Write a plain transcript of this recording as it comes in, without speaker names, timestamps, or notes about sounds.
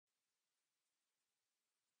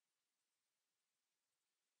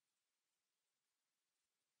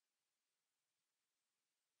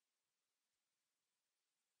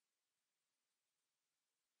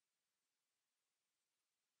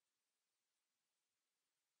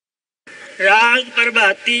राग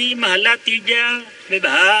प्रभाती महला तीजा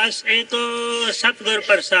विभास एको सतगुर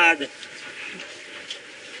प्रसाद।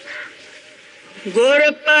 गुर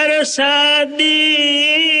प्रसादी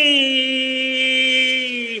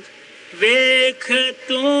वेख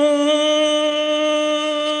तू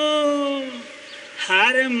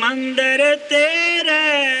हर मंदिर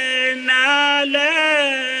तेरे नाल।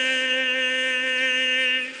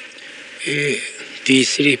 ये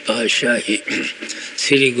तीसरी पातशाही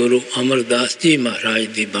श्री गुरु अमरदास जी महाराज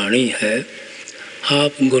की बाणी है।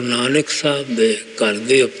 आप गुरु नानक साहब के घर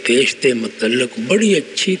के उपदेश के मुतलक बड़ी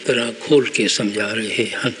अच्छी तरह खोल के समझा रहे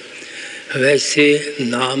हैं। वैसे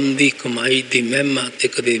नाम की कमाई की महिमा तो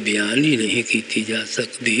कदे बयान ही नहीं की जा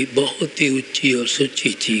सकती, बहुत ही उच्ची और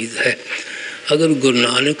सुच्ची चीज़ है। अगर गुरु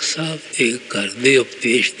नानक साहब के घर के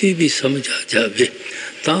उपदेश की भी समझ आ जाए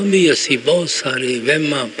तो भी असी बहुत सारे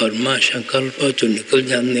वहमां भरमां संकल्पों चों निकल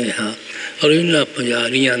जाते हाँ और इन्हां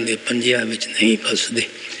पुजारियां दे पंजियां विच नहीं फसदे।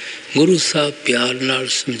 गुरु साहब प्यार नाल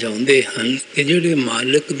समझाउंदे हन कि जिहड़े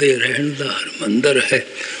मालिक दे रहण दा हरमंदर है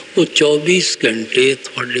वो 24 घंटे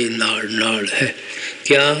तुहाडे नाल नाल है।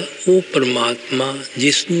 क्या वो परमात्मा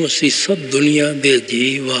जिसनूं असी सब दुनिया दे जी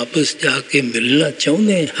वापस जाके मिलना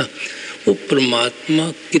चाहुंदे हाँ, वो परमात्मा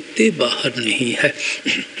किते बाहर नहीं है,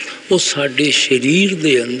 वो साडे शरीर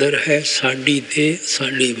दे अंदर है, साडी दे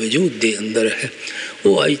साडे वजूद दे अंदर है।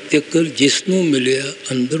 वो अज तक जिसनों मिलिया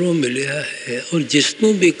अंदरों मिलिया है और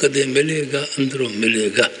जिसनों भी कदे मिलेगा अंदरों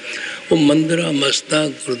मिलेगा। वो मंदिर मस्जिदां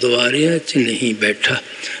गुरुद्वारियां च नहीं बैठा,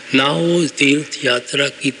 ना वो तीर्थ यात्रा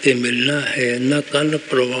कीते मिलना है, ना कन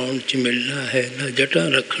प्रवाण च मिलना है, ना जटा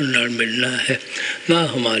रखण नाल मिलना है, ना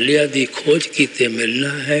हिमालय की खोज कीते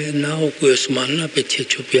मिलना है, ना वो कोई आसमाना पिछे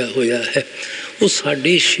छुपिया होया है। वो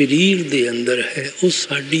साडे शरीर दे अंदर है, वो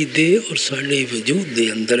साडी देह और साडे वजूद दे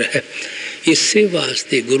अंदर है। इसे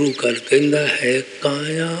वास्ते गुरु घर कहता है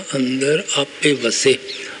काया अंदर आपे वसे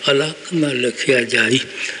अलख न लखिया जाई,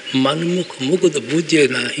 मनमुख मुग्ध बूझे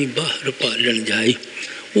नाही बाहर पालन जाई।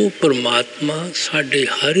 वो परमात्मा साडे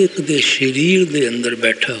हर एक दे शरीर दे अंदर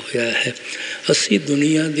बैठा होया है। असी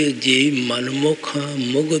दुनिया दे जी मनमुख हाँ,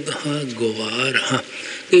 मुग्ध हाँ, गुवार हाँ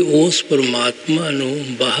कि उस परमात्मा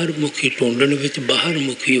नूं बाहर मुखी ढूंढण विच बाहर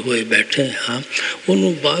मुखी होए बैठे हाँ,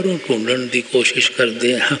 उन्होंने बाहरों ढूंढण की कोशिश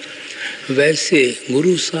करते हाँ। वैसे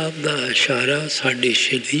गुरु साहब का इशारा साडे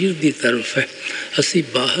शरीर की तरफ है। असी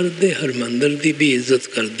बाहर दे हरमंदर की भी इज्जत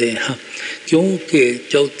करते हाँ, क्योंकि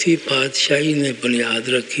चौथी पातशाही ने बुनियाद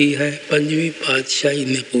रखी है, पंजवीं पातशाही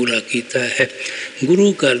ने पूरा किया है।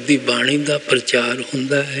 गुरु घर की बाणी का प्रचार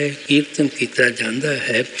हुंदा है, कीर्तन किया जाता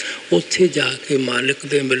है, उत्थे जाके मालिक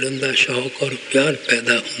दे मिलन का शौक और प्यार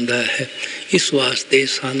पैदा हुंदा है। इस वास्ते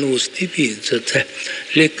सानू उसकी भी इज्जत है।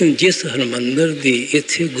 लेकिन जिस हरमंदर की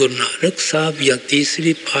इत्थे गुरु नानक साहब या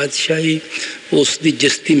तीसरी पातशाही उसकी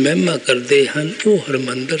जिसकी महिमा करते हैं, वो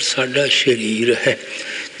हरमंदर साडा शरीर है,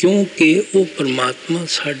 क्योंकि वो परमात्मा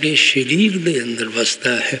साडे शरीर के अंदर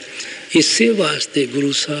वसदा है। इसे वास्ते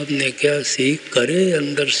गुरु साहब ने कहा सी करे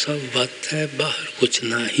अंदर सब वत है बाहर कुछ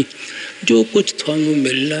नहीं। जो कुछ थानू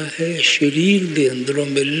मिलना है शरीर के अंदरों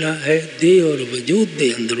मिलना है, देह और वजूद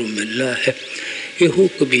के अंदरों मिलना है। यो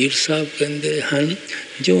कबीर साहब कहते हैं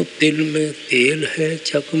जो तिल में तेल है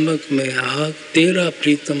चकमक में आग, तेरा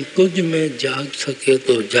प्रीतम तुझ में जाग सके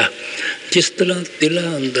तो जा। जिस तरह तिला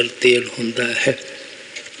अंदर तेल हुंदा है,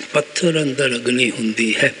 पत्थर अंदर अग्नि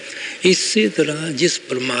हुंदी है, इसी तरह जिस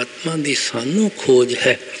परमात्मा की सानू खोज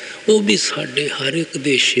है वो भी साढ़े हर एक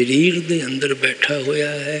दे शरीर दे अंदर बैठा होया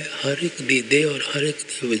है, हर एक दी देह और हर एक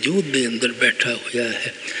दे वजूद दे अंदर बैठा होया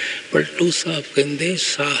है। पलटू साहब कहते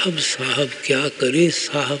साहब साहब क्या करे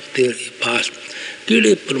साहब तेरे पास।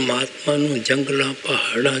 किड़े परमात्मा नूं जंगलों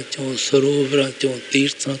पहाड़ों चों सरोवरों चों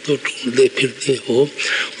तीर्थों तो ढूंढते फिरते हो,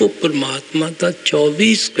 वो परमात्मा तो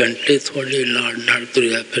 24 घंटे थोड़े नाल नाल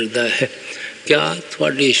तुरिया फिरदा है। क्या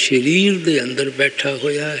थोड़े शरीर के अंदर बैठा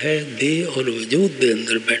होया है, देह और वजूद के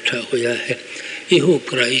अंदर बैठा होया है। यो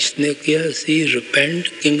क्राइस्ट ने कहा सी repent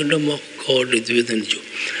kingdom of God is within you.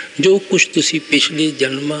 जो कुछ तुसी पिछले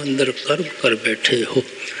जन्म अंदर कर्म कर बैठे हो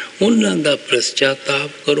उन्हों का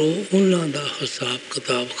पश्चाताप करो, उन्हों का हिसाब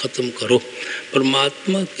किताब खत्म करो।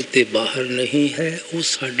 परमात्मा किते बाहर नहीं है, वो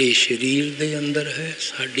साडे शरीर के अंदर है,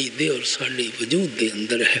 साडी देह और साडे वजूद के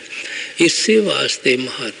अंदर है। इसे वास्ते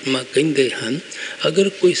महात्मा कहते हैं अगर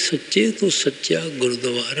कोई सच्चे तो सच्चा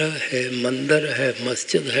गुरुद्वारा है, मंदिर है,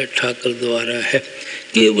 मस्जिद है, ठाकर द्वारा है,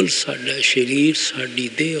 केवल साडा शरीर साडी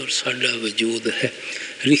देह और साडा वजूद है।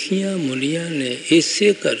 ऋषियां मुनिया ने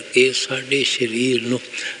इसे करके साडे शरीर नूं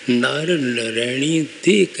नार नरैणी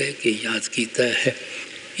देह कह के याद किया है।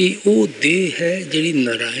 ये वो देह है जिहड़ी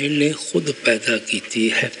नारायण ने खुद पैदा की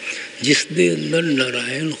है, जिस दे अंदर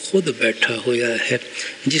नारायण खुद बैठा होया है,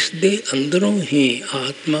 जिस दे अंदरों ही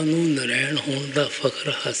आत्मा नूं नारायण होने का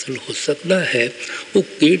फख्र हासिल हो सकता है। वो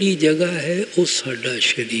किहड़ी जगह है? वो साडा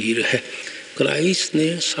शरीर है। क्राइस्ट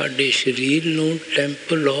ने साडे शरीर नूं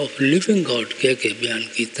टैंपल ऑफ लिविंग गॉड कह के बयान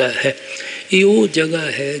किया है। ये वो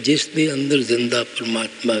जगह है जिस दे अंदर जिंदा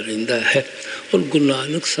परमात्मा रहिंदा है। और गुरु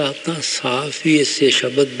नानक साहब तो साफ ही इस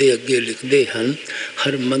शब्द के अगे लिखते हैं,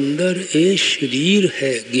 हरमंदर ये शरीर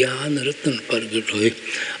है ज्ञान रतन प्रगट होए।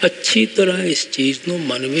 अच्छी तरह इस चीज़ को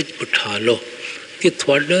मन में बिठा लो कि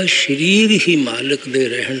थोड़ा शरीर ही मालिक दे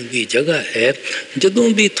रहन की जगह है।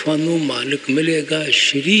 जदों भी थानू मालिक मिलेगा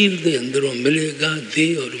शरीर दे अंदरों मिलेगा,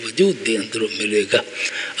 देह और वजूद दे अंदरों मिलेगा।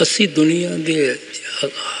 असी दुनिया दे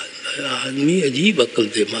आदमी अजीब अकल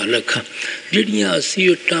के मालक हाँ, जिहड़ियां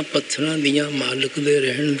असी इट्टां पत्थरां दियां मालिक दे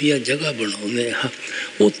रहन दियां जगह बनाउने हाँ,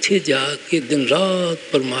 उत्थे जाके दिन रात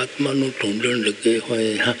परमात्मा नूं ढूंढण लगे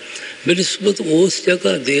होए हाँ। बिनिस्बत उस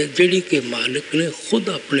जगह दे जिहड़ी के मालिक ने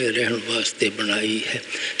खुद अपने रहन वास्ते बनाई है।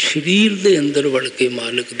 शरीर दे अंदर वड़ के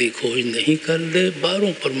मालिक की खोज नहीं करते,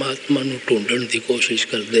 बाहरों परमात्मा नूं ढूंढण की कोशिश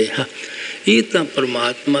करते हाँ। ये तो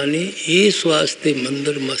परमात्मा ने इस वास्ते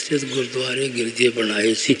मंदिर मस्जिद गुरुद्वारे गिरजे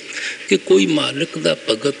बनाए सी कि कोई मालिक का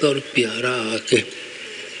भगत और प्यारा आके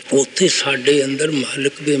उत्थे साडे अंदर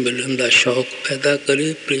मालिक दे मिलन का शौक पैदा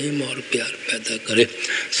करे, प्रेम और प्यार पैदा करे,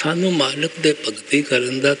 सानू मालिक दे भगती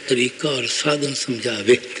करन दा तरीका और साधन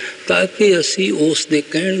समझावे, ताकि असी उस दे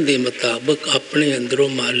कहण दे मुताबिक अपने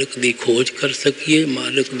अंदरों मालिक की खोज कर सकीए,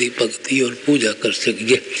 मालिक की भगती और पूजा कर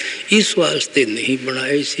सकीए। इस वास्ते नहीं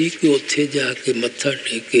बनाए सी कि उत्थे जाके मत्था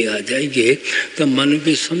टेक के आ जाइए तो मन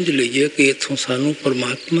भी समझ लीए कि इत्थों सानू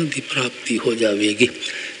परमात्मा की प्राप्ति हो जाएगी।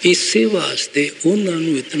 इसे वास्ते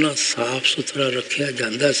उन्होंने इतना साफ सुथरा रखा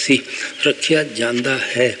जाता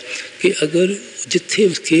है कि अगर जिथे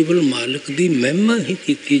केवल मालिक की महिमा ही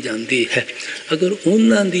की जाती है, अगर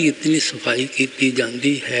उन्होंने इतनी सफाई की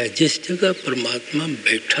जाती है, जिस जगह परमात्मा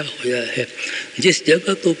बैठा होया है, जिस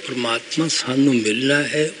जगह तो परमात्मा सानू मिलना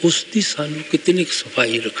है, उसकी सानू कितनी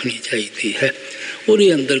सफाई रखनी चाहिए है। और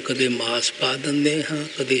ये अंदर कदे मांस पा देंगे हाँ,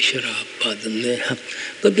 कदे शराब पा देंगे हाँ,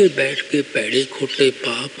 कदे बैठ के भैड़े खोटे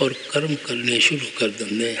पाप और कर्म करने शुरू कर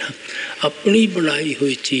देंगे हाँ। अपनी बनाई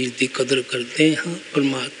हुई चीज़ की कदर करते हाँ,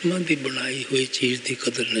 परमात्मा की बनाई हुई चीज़ की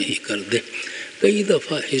कदर नहीं करते। कई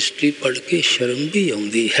दफ़ा हिस्ट्री पढ़ के शर्म भी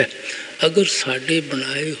आती है। अगर साढ़े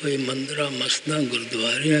बनाए हुए मंदिर मस्जिदां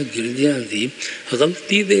गुरुद्वारियां गिरजियां की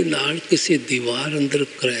गलती दे नाल किसी दीवार अंदर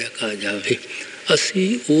क्रैक आ जाए,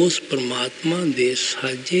 असी उस परमात्मा दे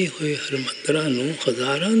साजे हुए हरमंदिरां नूं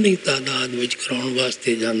हज़ारां दी तादाद विच कराउण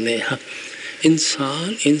वास्ते जांदे हां।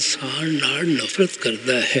 इंसान नाल नफरत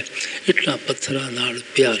करता है, इट्टां पत्थरां नाल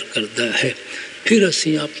प्यार करता है। फिर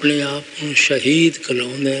असी अपने आप को शहीद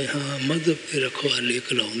कहलाउने हाँ, मजहब के रखवाले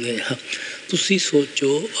कहलाउने हाँ। तुसी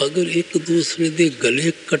सोचो, अगर एक दूसरे के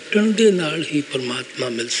गले कट्टण दे नाल ही परमात्मा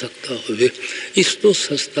मिल सकता होवे, इस तो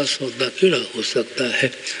सस्ता सौदा किहड़ा हो सकता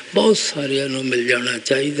है। बहुत सारिਆਂ ਨੂੰ मिल जाना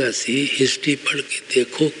चाहिए सी। हिस्ट्री पढ़ के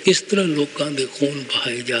देखो किस तरह लोगों के खून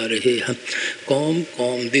बहाए जा रहे हैं। कौम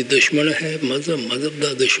कौम की दुश्मन है, मजहब मजहब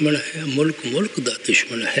का दुश्मन है, मुल्क मुल्क का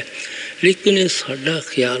दुश्मन है। लेकिन ये साडा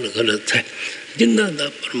ख्याल गलत है। जिन्हां दा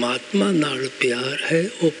परमात्मा नाल प्यार है,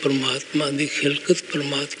 वो परमात्मा की खिलकत,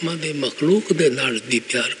 परमात्मा के मखलूक दे नाल भी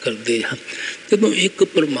प्यार करते हैं। जदों एक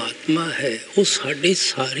परमात्मा है, वो साडे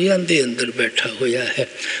सारियां दे अंदर बैठा होया है।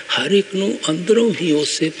 हर एक नूं अंदरों ही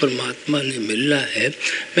उसे परमात्मा ने मिलना है।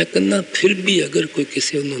 मैं कहना फिर भी अगर कोई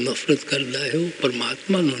किसी नूं नफरत करता है, वो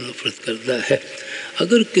परमात्मा नूं नफरत करता है।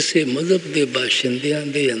 अगर किसी मजहब के बाशिंदियां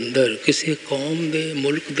दे अंदर, किसी कौम के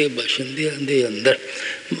मुल्क के बाशिंदियां दे अंदर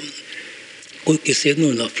कोई किसी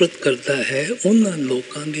को नफरत करता है, उन्होंने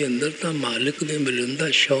लोगों के अंदर तो मालिक के मिलन का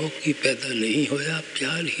शौक ही पैदा नहीं होया,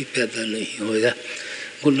 प्यार ही पैदा नहीं होया।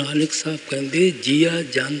 गुरु नानक साहब कहते, जिया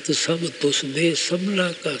जंत सब तुस दे सबला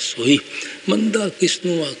का सोई, मंदा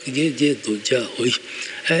किसनों आखिए जे दूजा होई।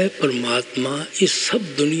 है परमात्मा इस सब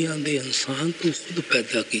दुनिया के इंसान तो खुद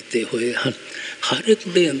पैदा किए हुए हैं। हर एक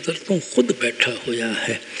दे अंदर तो खुद बैठा होया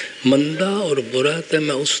है। मंदा और बुरा तो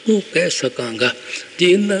मैं उसनों कह सकांगा जे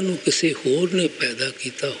इन्हों किसी होर ने पैदा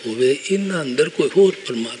किया होवे, इन्हां अंदर कोई होर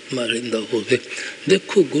परमात्मा रहिंदा होवे।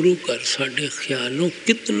 देखो गुरु घर साडे ख्यालों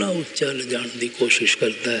कितना उच्चा ले जाने की कोशिश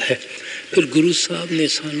करता है। फिर गुरु साहब ने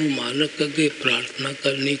सानू मालक अगे प्रार्थना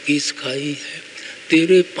करने की सिखाई है,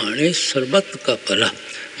 तेरे भाणे सरबत का भला।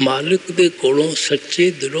 मालिक दे कोलों सच्चे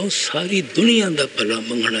दिलों सारी दुनिया का भला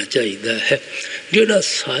मंगना चाहिए है। जिहड़ा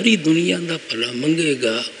सारी दुनिया का भला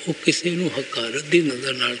मंगेगा वो किसी नूं हकारत की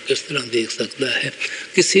नज़र नाल किस तरह देख सकता है,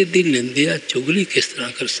 किसी की निंदिया चुगली किस तरह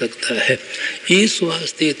कर सकता है। इस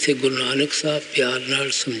वास्ते इत्थे गुरु नानक साहब प्यार नाल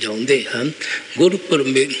समझाउंदे हन,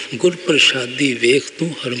 गुर प्रसादी वेख तू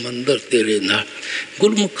हरमंदर तेरे नाल।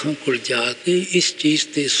 गुरमुखां कोल जाके इस चीज़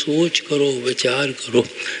ते सोच करो, विचार करो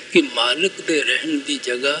कि मालिक दे रहन की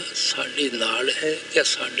जगह साडे नाल है, क्या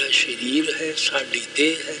साडा शरीर है, साडी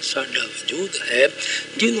देह है, साडा वजूद है।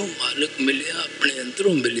 जिन्हों मालिक मिलिया अपने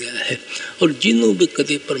अंदरों मिलिया है, और जिन्हों भी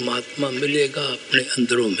कभी परमात्मा मिलेगा अपने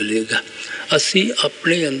अंदरों मिलेगा। असी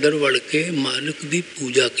अपने अंदर वड़ के मालिक की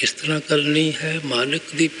पूजा किस तरह करनी है, मालिक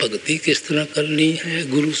की भगती किस तरह करनी है,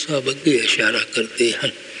 गुरु साहब अगे इशारा करते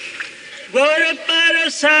हैं। गुर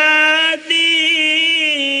प्रसादी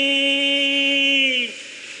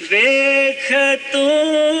वेख तू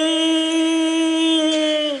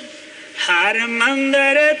हर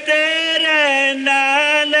मंदिर तेरे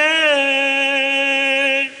नाल।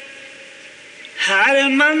 हर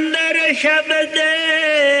मंदिर शब्द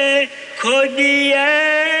खोजिए,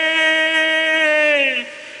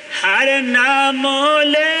 हर नामो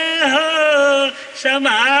ले हो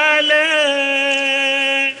संभाल।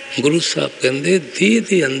 गुरु साहब कहते देह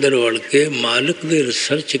के अंदर वड़ के मालिक के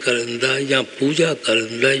रिसर्च करन दा या पूजा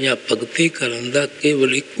करन दा या भगती करन दा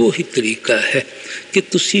केवल इको ही तरीका है कि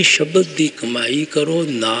तुसी शब्द की कमाई करो,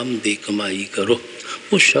 नाम की कमाई करो।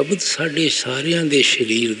 वो शब्द साढ़े सारियां दे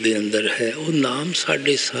शरीर दे अंदर है, वो नाम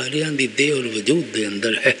साढ़े सारियां दी देह और वजूद दे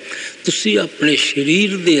अंदर है। तुसी अपने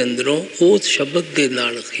शरीर दे अंदरों उस शब्द दे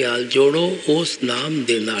नाल ख्याल जोड़ो, उस नाम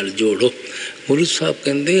दे नाल जोड़ो। गुरु साहब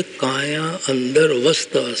कहते काया अंदर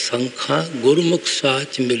वसता संखा, गुरमुख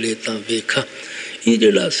साच मिले ता वेखा। ये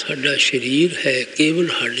जिहड़ा साडा शरीर है केवल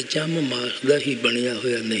हड्ड चम मास का ही बनिया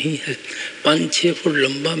होया नहीं है, 5-6 फुट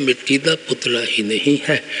लंबा मिट्टी का पुतला ही नहीं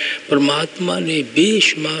है। परमात्मा ने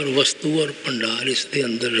बेशुमार वस्तु और भंडार इसके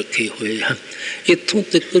अंदर रखे हुए हैं। इत्थों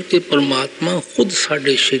तक कि परमात्मा खुद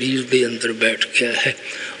साडे शरीर के अंदर बैठ गया है,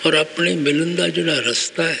 और अपने मिलन का जिहड़ा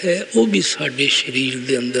रस्ता है वो भी साडे शरीर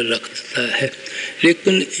के अंदर रख दिता है।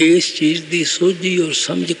 लेकिन इस चीज़ की सोझी और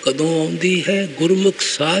समझ कदों आउंदी है, गुरमुख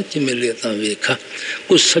साच मिले तां वेखा।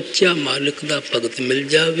 कोई सच्चा मालिक का भगत मिल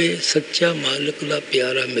जावे, सच्चा मालिक का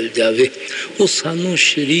प्यारा मिल जावे, वो सानू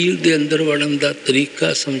शरीर के अंदर वड़न का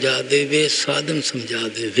तरीका समझा देवे, साधन समझा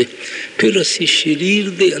देवे। फिर असी शरीर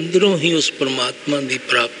के अंदरों ही उस परमात्मा की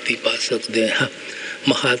प्राप्ति पा सकते हैं।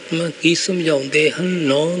 महात्मा की समझाते हैं,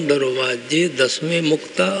 9 दरवाजे 10वें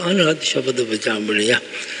मुक्ता अनहद शब्द विचामणिया।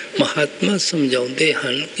 महात्मा समझाते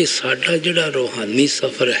हैं कि साडा जिहड़ा रूहानी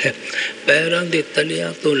सफ़र है पैरों के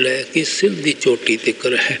तलियां तो लैके सिर की चोटी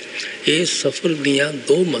तिकर है। इस सफ़र दियां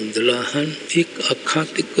 2 मंजिलां हैं, एक अखां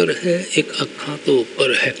तिकर है, एक अखां तो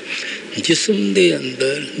ऊपर है। जिस्म के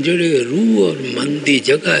अंदर जिहड़े रूह और मन की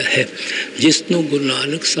जगह है, जिसनों गुरु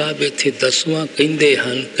नानक साहब इत्थे 10वां कहिंदे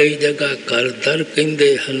हन, कई जगह घर दर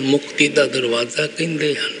कहिंदे हन, मुक्ति का दरवाज़ा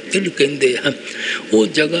कहिंदे हन, दिल कहिंदे हन। वो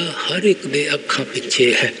जगह हर एक दे अखां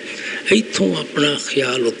पिछे है। इत्थों अपना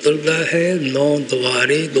ख्याल उतरता है। 9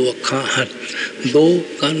 द्वारे 2 अखां हैं, 2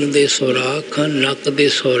 कन दे सुराख हैं, नक दे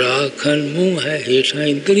सुराख हैं, मूँह है हेठां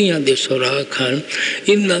इंद्रियां दे सुराख हैं।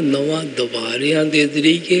 इन्हां 9 द्वारियां दे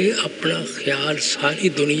जरिए अपना ख्याल सारी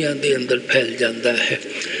दुनिया के अंदर फैल जाता है।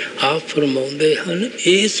 आप फरमाउंदे हन,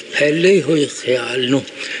 इस फैले हुए ख्याल नूं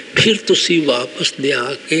फिर तुसी वापस लिया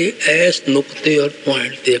के इस नुकते और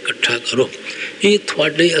पॉइंट ते इकट्ठा करो। ये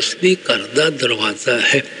थोड़े असली घर का दरवाज़ा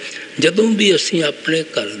है। जदों भी असी अपने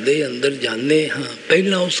घर के अंदर जाते हाँ,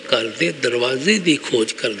 पहला उस घर के दरवाजे की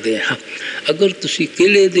खोज करते हाँ। अगर तुसी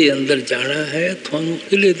किले के अंदर जाना है, थानू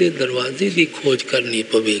किले के दरवाजे की खोज करनी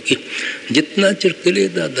पवेगी। जितना चिर किले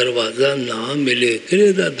का दरवाज़ा ना मिले,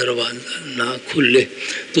 किले का दरवाज़ा ना खुले,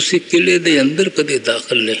 तुसी किले के अंदर कदे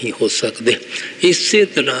दाखिल नहीं हो सकते। इस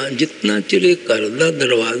तरह जितना चिर घर का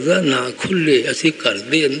दरवाज़ा ना खुले, असी घर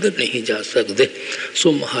के अंदर नहीं जा सकते।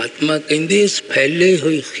 सो महात्मा कहते इस फैले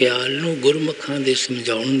हुए ख्याल नूं गुरमुखां दे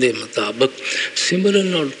समझाउण दे मुताबिक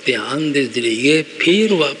सिमरन और ध्यान के जरिए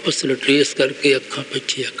फिर वापस रिट्रेस करके अखां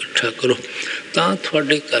पिछे इकट्ठा करो, तां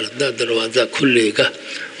तुहाडे घर का दरवाज़ा खुलेगा।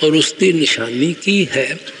 और उसकी निशानी की है,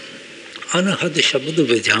 अनहद शब्द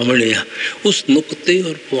विजावणिया। उस नुकते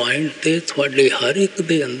और पॉइंट ते थोड़े हर एक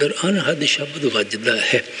दे अंदर अनहद शब्द वजदा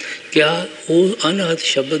है। क्या वो अनहद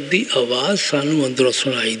शब्द की आवाज़ सानू अंदरों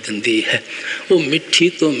सुनाई दिंदी है। वो मिठी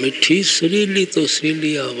तो मिठी, सुरीली तो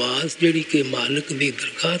सुरीली आवाज़ जिहड़ी कि मालिक की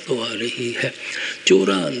दरगाह तो आ रही है।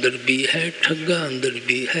 चोरा अंदर भी है, ठग्गा अंदर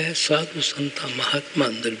भी है, साधु संता महात्मा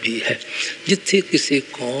अंदर भी है। जिथे किसी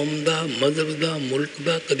कौम का, मजहब का, मुल्क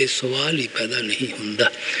का कदे सवाल ही पैदा नहीं होंदा।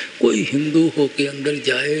 कोई हिंदू हो के अंदर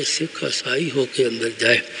जाए, सिख ईसाई हो के अंदर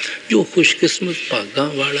जाए, जो खुशकिस्मत भागां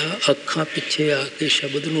वाला अखां पिछे आके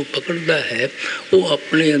शब्द नूं पकड़दा है, वो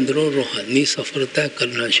अपने अंदरों रूहानी सफ़र तय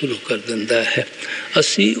करना शुरू कर दिंदा है।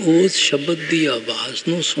 असी उस शब्द की आवाज़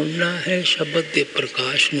नूं सुनना है, शब्द के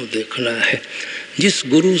प्रकाश नूं देखना है। जिस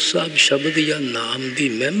गुरु साहब शब्द या नाम की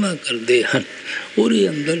महिमा करते हैं, ਉਹਦੇ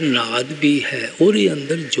अंदर नाद भी है, ਉਹਦੇ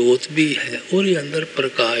अंदर जोत भी है, ਉਹਦੇ अंदर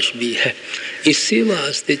प्रकाश भी है। इसी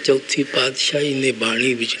वास्ते चौथी पातशाही ने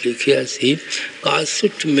बाणी विच लिखिया सी,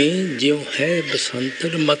 कासिठ में ज्यों है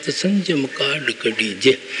बसंतर मत संजम काढ़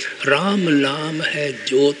कढीजे, राम नाम है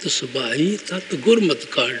जोत सुबाई तत गुरमत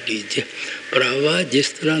काढ़ दीजे। भरावा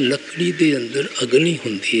जिस तरह लकड़ी के अंदर अग्नि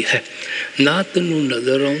होंदी है, ना तेनू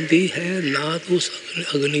नज़र आउंदी है, ना तो उस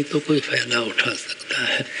अग्नि तो कोई फायदा उठा सकता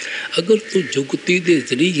है। अगर तू जुगती के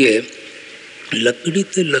जरिए लकड़ी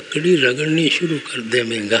ते लकड़ी रगड़नी शुरू कर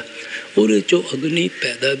देवेगा, ਉਹਦੇ चो अग्नि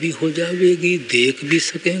पैदा भी हो जाएगी, देख भी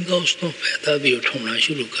सकेगा, उस तो फायदा भी उठाना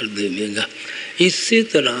शुरू कर देवेगा। इसी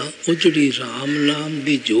तरह वो जी राम नाम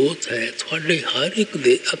की जोत है, थोड़े हर एक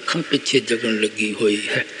दे अखां पिछे जगन लगी हुई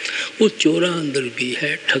है। वो चोरा अंदर भी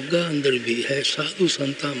है, ठग्गा अंदर भी है, साधु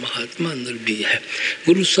संता महात्मा अंदर भी है।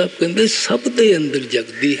 गुरु साहब कहते सब दे अंदर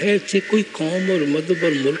जगदी है। इसे कोई कौम और मजहब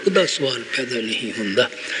और मुल्क का सवाल पैदा नहीं होंदा।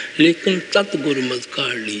 लेकिन तत गुरमत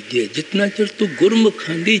काढ़ लीजिए, जितना चिर तू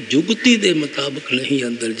गुरमुखां दी जुगती दे मुताबिक नहीं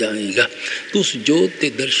अंदर जाएगा, तो उस जोत के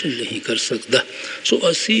दर्शन नहीं कर सकता। सो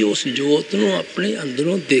असी उस जोत नूं अपने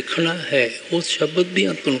अंदरों देखना है, उस शब्द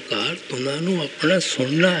दियां तुनकार तुनां नूं अपना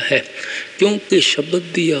सुनना है, क्योंकि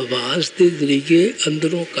शब्द की आवाज़ के जरिए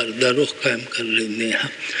अंदरों घर का रुख कायम कर लेंगे हाँ।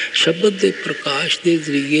 शब्द के प्रकाश के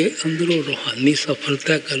जरिए अंदरों रूहानी सफर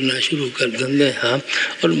तय करना शुरू कर देंगे हाँ,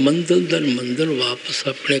 और मंजिल दर मंजिल वापस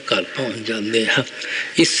अपने घर पहुँच जाते हैं।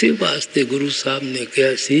 इसी वास्ते गुरु साहब ने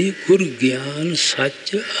कहा सी, गुर ज्ञान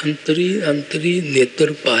सच अंतरी अंतरी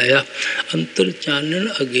नेत्र पाया, अंतर चानन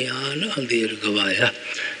अज्ञान अंधेर गवाया।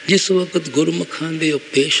 जिस वक्त गुरमुखां दे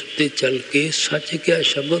उपदेश ते चल के सच क्या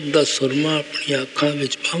शब्द का सुरमा अपनी अखां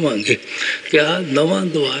विच पावांगे, क्या नवां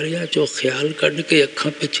दुआरिया चो ख्याल कढ़ के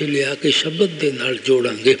अखां पिछे लिया के शब्द दे नाल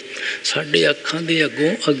जोड़ांगे, साडे अखां दे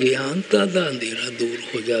अगों अज्ञानता दा अंधेरा दूर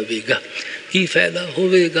हो जाएगा। की फायदा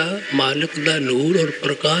होवेगा, मालिक का नूर और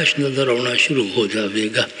प्रकाश नजर आना शुरू हो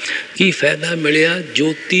जाएगा। की फायदा मिलिया,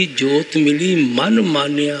 ज्योति जोत मिली, मन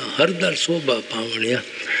मानिया हर दर शोभा पावनिया।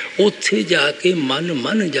 उत्थे जाके मन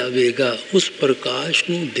मन जाएगा, उस प्रकाश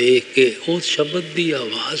नूं देख के, उस शब्द की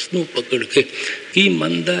आवाज़ नूं पकड़ के की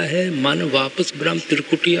मनदा है, मन वापस ब्रह्म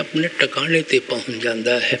त्रिकुटी अपने टकाने ते पहुँच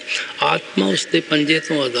जाता है। आत्मा उसके पंजे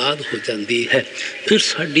तो आज़ाद हो जाती है। फिर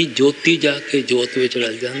साड़ी ज्योति जाके जोत विच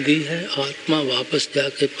रल जाती है, आत्मा वापस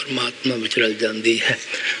जाके परमात्मा विच रल जाती है।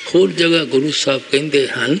 होर जगह गुरु साहब कहते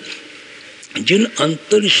हैं, जिन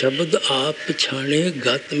अंतर शब्द आप पछाणे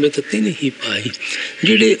गत मित तिन ही पाई।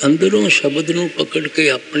 जिहड़े अंदरों शब्द नूं पकड़ के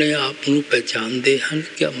अपने आप नूं पहचानते हैं,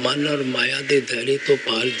 क्या मन और माया के दायरे तो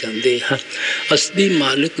पार जाते हैं। असली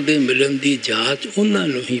मालिक दे मिलन की जांच उन्हां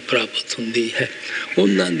नूं ही प्राप्त होंदी है।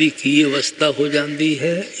 उन्हां दी की अवस्था हो जाती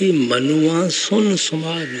है, ये मनुआ सुन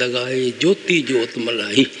समाज लगाए ज्योति जोत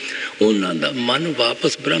मलाई। उन्हां दा मन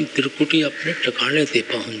वापस ब्रह्म त्रिकुटी अपने ठिकाने ते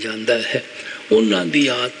पहुँच जाता है। उन्हां दी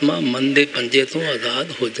आत्मा मन दे पंजे तो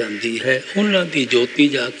आज़ाद हो जाती है। उन्हां दी ज्योति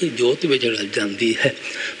जाके जोत विच रल जाती है।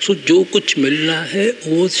 सो जो कुछ मिलना है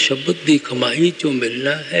उस शब्द की कमाई जो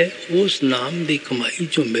मिलना है, उस नाम की कमाई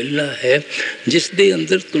जो मिलना है, जिस दे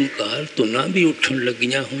अंदर तुनकार तुना भी उठन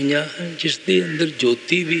लगियां हुईयां हैं, जिस दे अंदर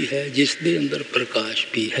ज्योति भी है, जिस दे अंदर प्रकाश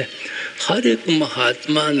भी है। हर एक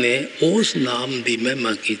महात्मा ने उस नाम की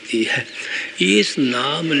महिमा की है। इस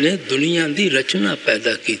नाम ने दुनिया की रचना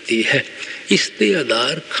पैदा की है। इसके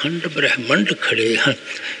आधार खंड ब्रह्मंड खड़े हैं।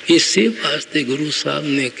 इसी वास्ते गुरु साहब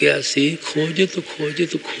ने कहा सी, खोजत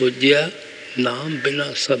खोजत खोजिया नाम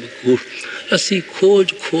बिना सब कूड़। असी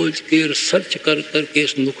खोज खोज के रिसर्च कर करके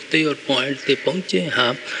इस नुक्ते और पॉइंट पे पहुँचे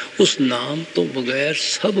हाँ, उस नाम तो बगैर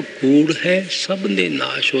सब कूड़ है, सब ने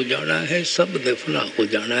नाश हो जाना है, सब ने फना हो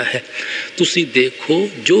जाना है। तुसी देखो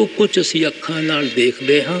जो कुछ असी अखां नाल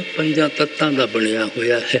देखते हाँ, पंजां तत्तां दा बनिया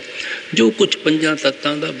होया है। ਜੋ ਕੁਛ ਪੰਜਾਂ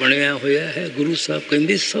ਤੱਤਾਂ ਦਾ ਬਣਿਆ ਹੋਇਆ ਹੈ, ਗੁਰੂ ਸਾਹਿਬ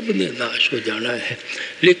ਕਹਿੰਦੇ ਸਭ ਨੇ ਨਾਸ਼ ਹੋ ਜਾਣਾ ਹੈ,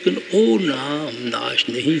 ਲੇਕਿਨ ਉਹ ਨਾਮ ਨਾਸ਼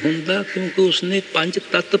ਨਹੀਂ ਹੁੰਦਾ, ਕਿਉਂਕਿ ਉਸਨੇ ਪੰਜ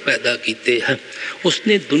ਤੱਤ ਪੈਦਾ ਕੀਤੇ ਹਨ।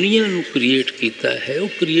 ਉਸਨੇ ਦੁਨੀਆ ਨੂੰ ਕ੍ਰੀਏਟ ਕੀਤਾ ਹੈ, ਉਹ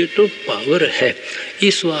ਕ੍ਰੀਏਟਿਵ ਪਾਵਰ ਹੈ।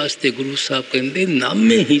 ਇਸ ਵਾਸਤੇ ਗੁਰੂ ਸਾਹਿਬ ਕਹਿੰਦੇ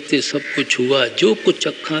ਨਾਮੇ ਹੀ ਤੇ ਸਭ ਕੁਛ ਹੁਆ। ਜੋ ਕੁਛ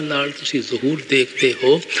ਅੱਖਾਂ ਨਾਲ ਤੁਸੀਂ ਜ਼ਹੂਰ ਦੇਖਦੇ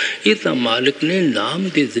ਹੋ, ਇਹ ਤਾਂ ਮਾਲਿਕ ਨੇ ਨਾਮ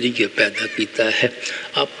ਦੇ ਜ਼ਰੀਏ ਪੈਦਾ ਕੀਤਾ ਹੈ।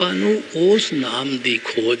 ਆਪਾਂ ਨੂੰ ਉਸ ਨਾਮ ਦੀ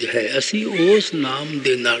ਖੋਜ ਹੈ, ਅਸੀਂ ਉਸ ਨਾਮ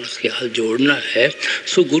ਦੇ ਨਾਲ ਖਿਆਲ ਜੋੜਨਾ ਹੈ।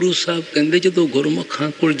 ਸੋ ਗੁਰੂ ਸਾਹਿਬ ਕਹਿੰਦੇ ਜਦੋਂ ਗੁਰਮੁਖਾਂ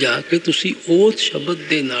ਕੋਲ ਜਾ ਕੇ ਤੁਸੀਂ ਉਸ ਸ਼ਬਦ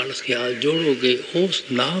ਦੇ ਨਾਲ ਖਿਆਲ ਜੋੜੋਗੇ, ਉਸ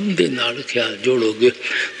ਨਾਮ ਦੇ ਨਾਲ ਖਿਆਲ ਜੋੜੋਗੇ,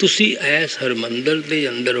 ਤੁਸੀਂ ਐਸ ਹਰਮੰਦਰ ਦੇ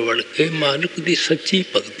ਅੰਦਰ ਵੜ ਕੇ ਮਾਲਕ ਦੀ ਸੱਚੀ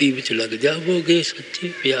ਭਗਤੀ ਵਿੱਚ ਲੱਗ ਜਾਵੋਗੇ, ਸੱਚੇ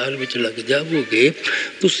ਪਿਆਰ ਵਿੱਚ ਲੱਗ ਜਾਵੋਗੇ।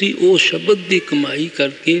 ਤੁਸੀਂ ਉਹ ਸ਼ਬਦ ਦੀ ਕਮਾਈ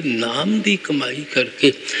ਕਰਕੇ, ਨਾਮ ਦੀ ਕਮਾਈ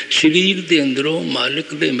ਕਰਕੇ ਸਰੀਰ ਦੇ ਅੰਦਰੋਂ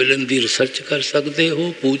ਮਾਲਕ ਦੇ ਮਿਲਣ ਦੀ ਰਿਸਰਚ ਕਰ ਸਕਦੇ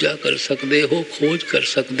ਹੋ, ਪੂਜਾ ਕਰ ਸਕਦੇ ਹੋ, ਖੋਜ ਕਰ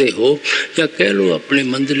ਸਕਦੇ ਹੋ, ਜਾਂ ਕਹਿ ਲਓ ਆਪਣੇ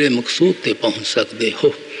ਮੰਜ਼ਿਲੇ ਮਕਸੂਦ ਤੇ ਪਹੁੰਚ ਸਕਦੇ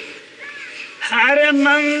ਹੋ। ਹਰ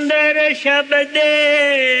ਮੰਦਰ ਸ਼ਬਦੇ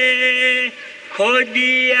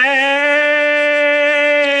ਖੋਜੀਐ,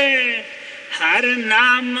 ਹਰ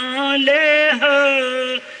ਨਾਮ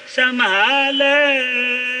ਲੇਹੋ ਸੰਭਾਲ,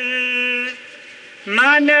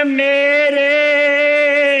 ਮਨ ਮੇਰੇ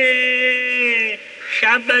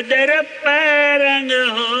ਸ਼ਬਦ ਰੰਗ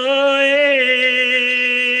ਹੋਏ।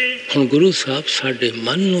 ਹੁਣ ਗੁਰੂ ਸਾਹਿਬ ਸਾਡੇ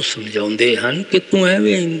ਮਨ ਨੂੰ ਸਮਝਾਉਂਦੇ ਹਨ ਕਿ ਤੂੰ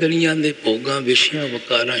ਐਵੇਂ ਇੰਦਰੀਆਂ ਦੇ ਭੋਗਾਂ, ਵਿਸ਼ਿਆਂ,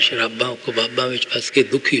 ਵਕਾਰਾਂ, ਸ਼ਰਾਬਾਂ, ਕਬਾਬਾਂ ਵਿੱਚ ਫਸ ਕੇ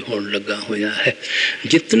ਦੁਖੀ ਹੋਣ ਲੱਗਾ ਹੋਇਆ ਹੈ।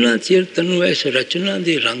 ਜਿਤਨਾ ਚਿਰ ਤੈਨੂੰ ਇਸ ਰਚਨਾ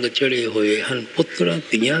ਦੇ ਰੰਗ ਚੜੇ ਹੋਏ ਹਨ, ਪੁੱਤਰਾਂ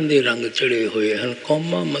ਧੀਆਂ ਦੇ ਰੰਗ ਚੜੇ ਹੋਏ ਹਨ,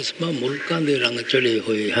 ਕੌਮਾਂ, ਮਜ਼ਹਬਾਂ, ਮੁਲਕਾਂ ਦੇ ਰੰਗ ਚੜੇ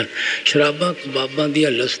ਹੋਏ ਹਨ, ਸ਼ਰਾਬਾਂ, ਕਬਾਬਾਂ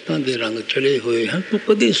ਦੀਆਂ ਲਸਤਾਂ ਦੇ ਰੰਗ ਚੜੇ ਹੋਏ ਹਨ, ਤੂੰ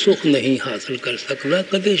ਕਦੇ ਸੁੱਖ ਨਹੀਂ ਹਾਸਲ ਕਰ ਸਕਦਾ,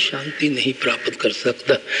 ਕਦੇ ਸ਼ਾਂਤੀ ਨਹੀਂ ਪ੍ਰਾਪਤ ਕਰ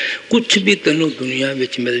ਸਕਦਾ। ਕੁਛ ਵੀ ਤੈਨੂੰ ਦੁਨੀਆ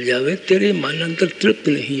ਵਿੱਚ ਮਿਲ ਜਾਵੇ, ਤੇਰੇ ਮਨ ਅੰਦਰ ਤ੍ਰਿਪਤ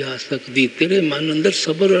ਨਹੀਂ ਆ ਸਕਦੀ, ਤੇਰੇ ਮਨ ਅੰਦਰ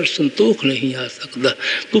ਸਬਰ ਔਰ ਸੰਤੋਖ ਨਹੀਂ ਆ ਸਕਦਾ।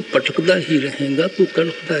 ਤੂੰ ਭਟਕਦਾ ਹੀ ਰਹੇਗਾ, ਤੂੰ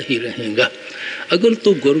ਤੜਫਦਾ ਹੀ ਰਹੇਗਾ। ਅਗਰ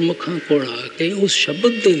ਤੂੰ ਗੁਰਮੁਖਾਂ ਕੋਲ ਆ ਕੇ ਉਸ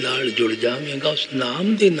ਸ਼ਬਦ ਦੇ ਨਾਲ ਜੁੜ ਜਾਵੇਂਗਾ, ਉਸ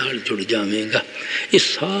ਨਾਮ ਦੇ ਨਾਲ ਜੁੜ ਜਾਵੇਂਗਾ, ਇਹ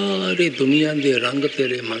ਸਾਰੇ ਦੁਨੀਆ ਦੇ ਰੰਗ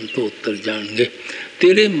ਤੇਰੇ ਮਨ ਤੋਂ ਉਤਰ ਜਾਣਗੇ।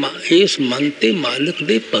 ਤੇਰੇ ਇਸ ਮਨ ਤੇ ਮਾਲਕ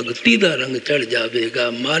ਦੇ ਭਗਤੀ ਦਾ ਰੰਗ ਚੜ ਜਾਵੇਗਾ,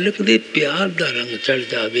 ਮਾਲਕ ਦੇ ਪਿਆਰ ਦਾ ਰੰਗ ਚੜ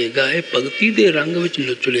ਜਾਵੇਗਾ। ਇਹ ਭਗਤੀ ਦੇ ਰੰਗ ਵਿੱਚ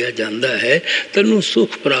ਨਚੁਲਿਆ ਜਾਂਦਾ ਹੈ, ਤੈਨੂੰ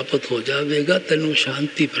ਸੁਖ ਪ੍ਰਾਪਤ ਹੋ ਜਾਵੇਗਾ, ਤੈਨੂੰ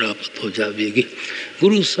ਸ਼ਾਂਤੀ ਪ੍ਰਾਪਤ ਹੋ ਜਾਵੇਗੀ।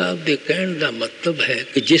 ਗੁਰੂ ਸਾਹਿਬ ਦੇ ਕਹਿਣ ਦਾ ਮਤਲਬ ਹੈ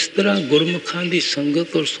ਕਿ ਜਿਸ ਤਰ੍ਹਾਂ ਗੁਰਮੁਖਾਂ ਦੀ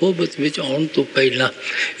ਸੰਗਤ ਔਰ ਸੋਹਬਤ ਵਿੱਚ ਆਉਣ ਤੋਂ ਪਹਿਲਾਂ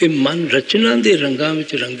ਇਹ ਮਨ ਰਚਨਾ ਦੇ ਰੰਗਾਂ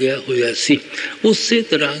ਵਿੱਚ ਰੰਗਿਆ ਹੋਇਆ ਸੀ, ਉਸੇ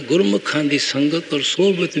ਤਰ੍ਹਾਂ ਗੁਰਮੁਖਾਂ ਦੀ ਸੰਗਤ ਔਰ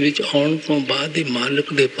ਸੋਹਬਤ ਵਿੱਚ ਆਉਣ ਤੋਂ ਬਾਅਦ ਇਹ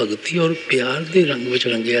ਮਾਲਕ ਦੇ ਭਗਤੀ ਔਰ ਪਿਆਰ ਦੇ ਰੰਗ ਵਿੱਚ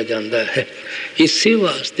ਰੰਗਿਆ ਜਾਂਦਾ ਹੈ। ਇਸੇ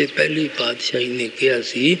ਵਾਸਤੇ ਪਹਿਲੀ ਪਾਤਸ਼ਾਹੀ ਨੇ ਕਿਹਾ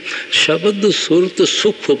ਸੀ, ਸ਼ਬਦ ਸੁਰਤ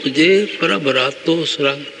ਸੁਖ ਉਪਜੇ ਪ੍ਰਭ ਰਾਤੋ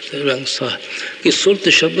ਰੰਗ ਸਾ, ਕਿ ਸੁਰਤ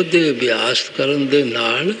ਸ਼ਬਦ ਦੇ ਅਭਿਆਸ ਕਰਨ ਦੇ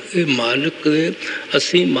ਨਾਲ ਇਹ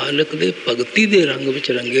ਅਸੀਂ ਮਾਲਕ ਦੇ ਭਗਤੀ ਦੇ ਰੰਗ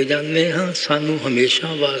ਵਿੱਚ ਰੰਗੇ ਜਾਂਦੇ ਹਾਂ। ਸਾਨੂੰ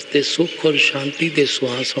ਹਮੇਸ਼ਾ ਵਾਸਤੇ ਸੁੱਖ ਔਰ ਸ਼ਾਂਤੀ ਦੇ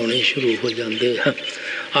ਸੁਆਸ ਆਉਣੇ ਸ਼ੁਰੂ ਹੋ ਜਾਂਦੇ ਹਨ।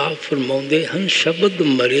 ਆਪ ਫਰਮਾਉਂਦੇ ਹਨ, ਸ਼ਬਦ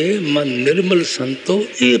ਮਰੇ ਮਨ ਨਿਰਮਲ ਸੰਤੋ,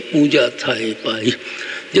 ਇਹ ਪੂਜਾ ਥਾਏ ਪਾਈ।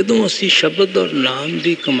 ਜਦੋਂ ਅਸੀਂ ਸ਼ਬਦ ਔਰ ਨਾਮ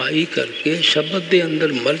ਦੀ ਕਮਾਈ ਕਰਕੇ ਸ਼ਬਦ ਦੇ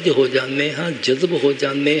ਅੰਦਰ ਮਰਜ ਹੋ ਜਾਂਦੇ ਹਾਂ, ਜਜ਼ਬ ਹੋ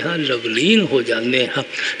ਜਾਂਦੇ ਹਾਂ, ਲਵਲੀਨ ਹੋ ਜਾਂਦੇ ਹਾਂ,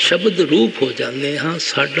 ਸ਼ਬਦ ਰੂਪ ਹੋ ਜਾਂਦੇ ਹਾਂ,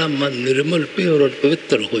 ਸਾਡਾ ਮਨ ਨਿਰਮਲ, ਪਿਓਰ ਔਰ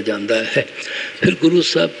ਪਵਿੱਤਰ ਹੋ ਜਾਂਦਾ ਹੈ। ਫਿਰ ਗੁਰੂ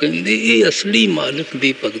ਸਾਹਿਬ ਕਹਿੰਦੇ ਇਹ ਅਸਲੀ ਮਾਲਕ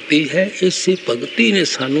ਦੀ ਭਗਤੀ ਹੈ। ਇਸੇ ਭਗਤੀ ਨੇ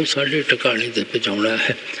ਸਾਨੂੰ ਸਾਡੇ ਟਿਕਾਣੇ 'ਤੇ ਪਹੁੰਚਾਉਣਾ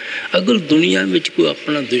ਹੈ। ਅਗਰ ਦੁਨੀਆ ਵਿੱਚ ਕੋਈ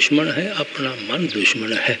ਆਪਣਾ ਦੁਸ਼ਮਣ ਹੈ, ਆਪਣਾ ਮਨ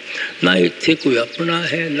ਦੁਸ਼ਮਣ ਹੈ। ਨਾ ਇੱਥੇ ਕੋਈ ਆਪਣਾ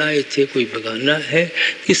ਹੈ, ਨਾ ਇੱਥੇ ਕੋਈ ਬਗਾਨਾ ਹੈ।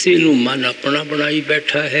 ਕਿਸੇ ਨੂੰ ਮਨ ਆਪਣਾ ਬਣਾਈ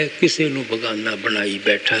ਬੈਠਾ ਹੈ, ਕਿਸੇ ਨੂੰ ਬਗਾਨਾ ਬਣਾਈ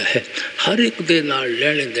ਬੈਠਾ ਹੈ। ਹਰ ਇੱਕ ਦੇ ਨਾਲ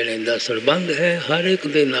ਲੈਣੇ ਦੇਣੇ ਦਾ ਸੰਬੰਧ ਹੈ, ਹਰ ਇੱਕ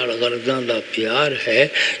ਦੇ ਨਾਲ ਗਰਜ਼ਾਂ ਦਾ ਪਿਆਰ ਹੈ।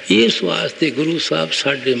 ਇਸ ਵਾਸਤੇ ਗੁਰੂ ਸਾਹਿਬ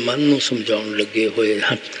ਸਾਡੇ ਮਨ ਨੂੰ ਸਮਝਾਉਣ ਲੱਗੇ ਹੋਏ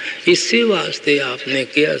ਹਨ। ਇਸੇ ਵਾਸਤੇ ਆਪ ਨੇ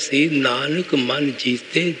ਕਿਹਾ ਸੀ, ਨਾਨਕ ਮਨ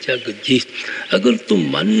ਜੀਤੇ ਜਗ ਜੀਤ। ਅਗਰ ਤੂੰ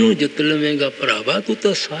ਮਨ ਨੂੰ ਜਿੱਤ ਲਵੇਂਗਾ ਭਰਾਵਾ, ਤੂੰ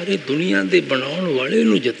ਤਾਂ ਸਾਰੇ ਦੁਨੀਆ ਦੇ ਬਣਾਉਣ ਵਾਲੇ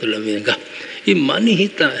ਨੂੰ ਜਿੱਤ ਲਵੇਂਗਾ। ਇਹ ਮਨ ਹੀ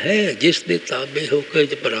ਤਾਂ ਹੈ ਜਿਸ ਦੇ ਤਾਬੇ ਹੋ ਕੇ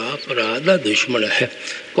ਭਰਾ ਭਰਾ ਦਾ ਦੁਸ਼ਮਣ ਹੈ,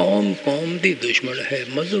 ਕੌਮ ਕੌਮ ਦੀ ਦੁਸ਼ਮਣ ਹੈ,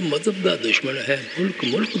 ਮਜ਼ਹਬ ਮਜ਼ਹਬ ਦਾ ਦੁਸ਼ਮਣ ਹੈ, ਮੁਲਕ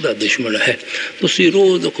ਮੁਲਕ ਦਾ ਦੁਸ਼ਮਣ ਹੈ। ਤੁਸੀਂ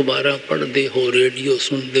ਰੋਜ਼ ਅਖਬਾਰਾਂ ਪੜ੍ਹਦੇ ਹੋ, ਰੇਡੀਓ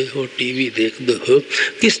ਸੁਣਦੇ ਹੋ, ਟੀਵੀ ਦੇਖਦੇ ਹੋ,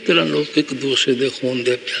 ਕਿਸ ਤਰ੍ਹਾਂ ਲੋਕ ਇੱਕ ਦੂਸਰੇ ਦੇ ਖੂਨ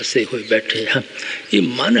ਦੇ ਪਿਆਸੇ ਹੋਏ ਬੈਠੇ ਹਨ। ਇਹ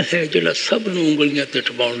ਮਨ ਹੈ ਜਿਹੜਾ ਸਭ ਨੂੰ ਉਂਗਲੀਆਂ ਤੇ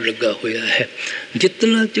ਟਪਾਉਣ ਲੱਗਾ ਹੋਇਆ ਹੈ।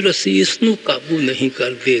 ਜਿਤਨਾ ਚਿਰ ਅਸੀਂ ਇਸ ਨੂੰ ਕਾਬੂ ਨਹੀਂ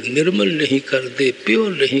ਕਰਦੇ, ਨਿਰਮਲ ਨਹੀਂ ਕਰਦੇ,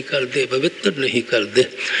 ਪਿਓਰ ਨਹੀਂ ਕਰਦੇ, ਪਵਿੱਤਰ ਨਹੀਂ ਕਰਦੇ,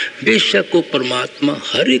 ਬੇਸ਼ੱਕ ਉਹ ਪਰਮਾਤਮਾ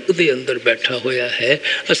ਹਰ ਇੱਕ ਦੇ ਅੰਦਰ ਬੈਠਾ ਹੋਇਆ ਹੈ,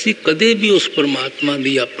 ਅਸੀਂ ਕਦੇ ਵੀ ਉਸ ਪਰਮਾਤਮਾ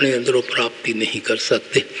ਦੀ ਆਪਣੇ ਅੰਦਰੋਂ ਪ੍ਰਾਪਤੀ ਨਹੀਂ ਕਰ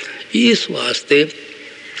ਸਕਦੇ। ਇਸ ਵਾਸਤੇ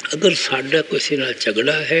ਅਗਰ ਸਾਡਾ ਕਿਸੇ ਨਾਲ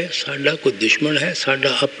ਝਗੜਾ ਹੈ, ਸਾਡਾ ਕੋਈ ਦੁਸ਼ਮਣ ਹੈ,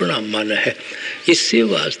 ਸਾਡਾ ਆਪਣਾ ਮਨ ਹੈ, इसे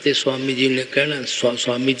वास्ते स्वामी जी ने कहना,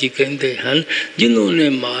 स्वामी जी कहते हैं, जिन्होंने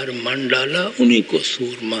मार मन डाला उन्हीं को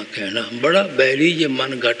सूरमा कहना। बड़ा बैरी ये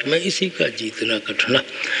मन घट में, इसी का जीतना कठना।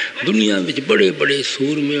 दुनिया में बड़े बड़े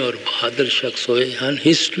सूरमे और बहादुर शख्स होए हैं,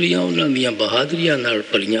 हिस्ट्रियां उन्होंने बहादुरियां नाल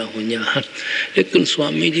भरियां हुई हैं, लेकिन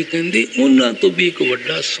स्वामी जी कहते उन्होंने तो भी एक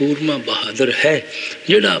वड्डा सूरमा बहादुर है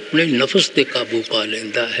जिहड़ा अपने नफस ते काबू पा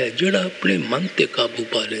लेंदा है, जिहड़ा अपने मन ते काबू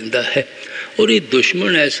पा लेंदा है। और ये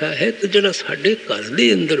दुश्मन ऐसा है कि जिहड़ा साडे घर दे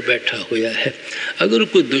अंदर बैठा होया है। अगर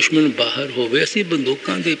कोई दुश्मन बाहर होवे, असीं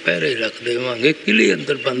बंदूकां दे पहरे रख देवांगे, किले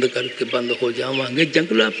अंदर बंद करके बंद हो जावांगे,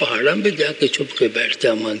 जंगलां पहाड़ां में जाके छुप के बैठ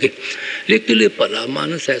जावांगे। लेकिन ये भला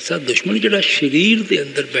मानस ऐसा दुश्मन जिहड़ा शरीर दे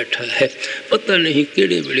अंदर बैठा है, पता नहीं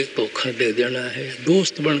किहड़े वेले धोखा दे देना है,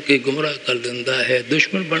 दोस्त बन के गुमराह कर दिंदा है,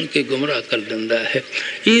 दुश्मन बन के गुमराह कर दिंदा है।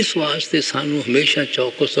 इस वास्ते सानू हमेशा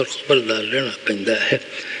चौकस और खबरदार रहना पैंदा है।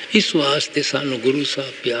 इस वास्ते सानू गुरु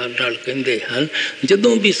साहब प्यार नाल कहंदे हन,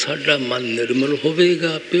 जदों भी साडा मन निर्मल होवेगा,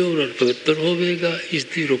 प्योर और पवित्र होवेगा,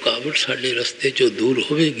 इसकी रुकावट साडे रस्ते चों दूर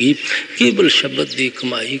होवेगी, केवल शब्द की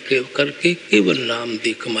कमाई करके, केवल नाम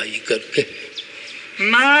की कमाई करके।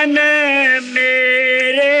 मन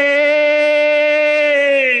मेरे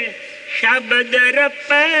शब्द रप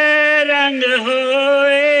रंग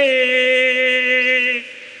होए,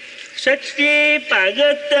 सच्ची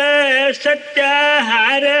भगत सच्चा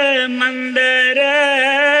हर मंदर,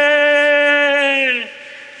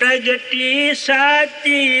 प्रगटी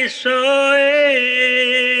साची सोए।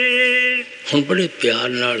 हुण बड़े प्यार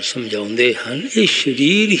नाल समझाउंदे हन, ये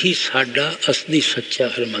शरीर ही साडा असली सच्चा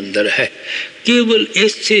हरमंदर है। केवल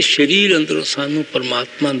इससे शरीर अंदरों सानू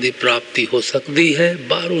परमात्मा की प्राप्ति हो सकती है,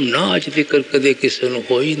 बाहरों ना अज तक कदे किसी को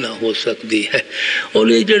हो ही ना हो सकती है।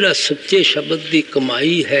 और ये जिहड़ा सच्चे शब्द की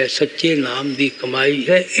कमाई है, सच्चे नाम की कमाई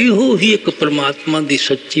है, इहो ही एक परमात्मा की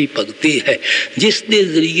सच्ची भगती है, जिस दे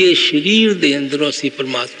जरिए शरीर के अंदरों असीं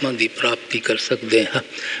परमात्मा की प्राप्ति कर सकते हैं।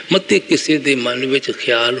 मते किसी के मन में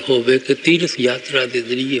ख्याल होवे कि तीर्थ यात्रा के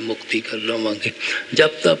जरिए मुक्ति कर लवांगे,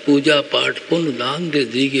 जप तप पूजा पाठ पुण्य दान के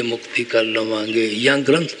जरिए मुक्ति कर लवांगे, या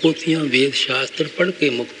ग्रंथ पोथियां वेद शास्त्र पढ़ के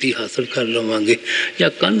मुक्ति हासिल कर लवांगे, या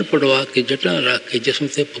कन्न पड़वा के जटा रख के जिसम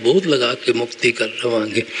से प्रबोध लगा के मुक्ति कर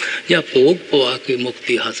लवांगे, या भोग पवा के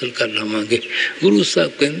मुक्ति हासिल कर लवांगे। गुरु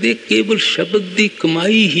साहब कहते केवल शब्द की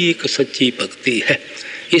कमाई ही एक सच्ची भक्ति है।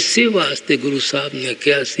 इसे वास्ते गुरु साहब ने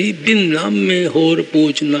कहा सी, बिन नाम में होर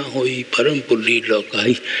पूछ ना होई, परम पुली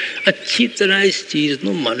लौकाई। अच्छी तरह इस चीज़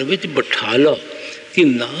को मन में बिठा लो कि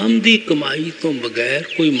नाम की कमाई तो बगैर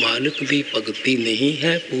कोई मालिक की भगती नहीं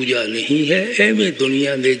है, पूजा नहीं है। एवें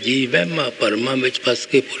दुनिया के जी वहमां भरमां में फस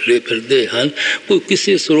के भुले फिरदे हन। कोई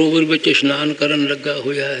किसी सरोवर में इशनान करन लगा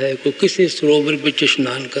होया है, कोई किसी सरोवर में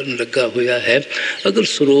इशनान करन लगा होया है। अगर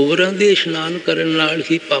सरोवरां दे इशनान करन नाल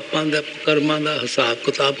ही पापां दा कर्मां दा हिसाब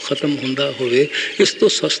किताब खत्म हुंदा होवे, इस तो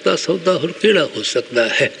सस्ता सौदा होर किहड़ा हो सकता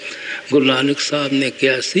है। गुरु नानक साहब ने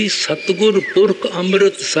कहा सी, सतगुर पुरख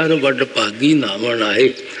अमृत सर वड भागी नावण आए,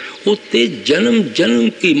 उत्ते जन्म जन्म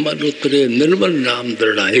की मल उतरे निर्मल नाम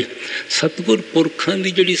दृढ़ाए। सतगुर पुरखां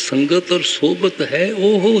दी जिहड़ी संगत और सोबत है,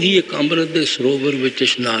 ओहो ही एक अमृत दे सरोवर विच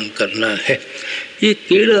इशनान करना है। ये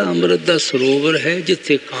केड़ा अमृत दा सरोवर है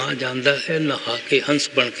जिथे कां जांदा है, नहा के हंस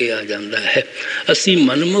बन के आ जाता है। असी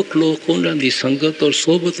मनमुख लोग उन्हां दी संगत और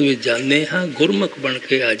सोबत विच जाने हाँ, गुरमुख बन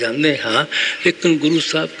के आ जाते हाँ। लेकिन गुरु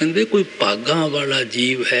साहब कहते कोई भागां वाला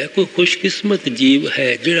जीव है, कोई खुशकिस्मत जीव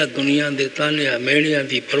है जिहड़ा दुनिया के तानिया मेहणियां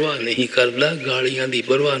की परवाह नहीं करता, गालियां की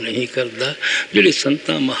परवाह नहीं करता, जिहड़े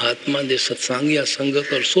संतां महात्मा के सत्संग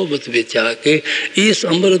संगत और सोबत विच आके इस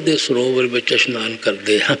अमृत के सरोवर विच इशनान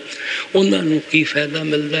करते हैं। उन्होंने की फायदा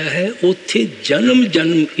मिलता है, उत्थे जन्म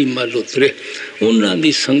जन्म की मल उतरे। उन्हों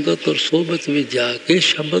की संगत और सोबत में जाके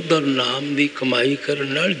शब्द और नाम की कमाई करने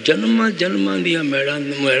नाल जन्मां जन्मां दियां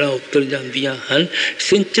मैड़ां उतर जांदियां हन।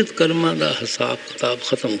 सिंचित कर्मां का हिसाब किताब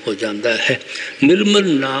खत्म हो जाता है। निर्मल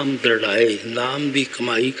नाम दृढ़ाए, नाम की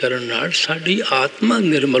कमाई करने नाल साडी आत्मा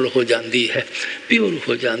निर्मल हो जाती है, प्योर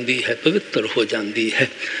हो जाती है, पवित्र हो जाती है।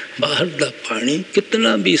 बाहर का पानी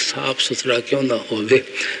कितना भी साफ सुथरा क्यों ना होवे,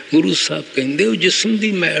 गुरु साहब कहते वो जिस्म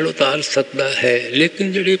की मैल उतार सकता है,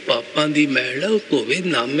 लेकिन जिहड़े पापां की मैल है वो धोवे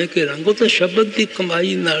नामे के रंग, वो तो शब्द की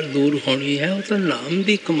कमाई नाल दूर होनी है, वो तो नाम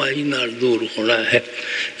की कमाई नाल दूर होना है।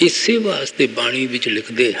 इसे वास्ते बाणी विच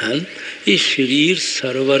लिखते हैं, ये शरीर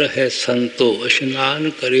सरवर है संतो, इशनान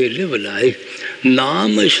करे लिव लाए,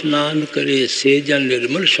 नाम इशनान करे से जन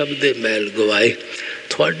निर्मल शब्द मैल गवाए।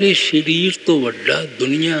 थोड़े शरीर तो वड्डा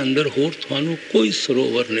दुनिया अंदर होर थानू कोई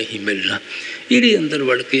सरोवर नहीं मिलना। इहदे अंदर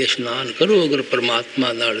वड़ के इशनान करो अगर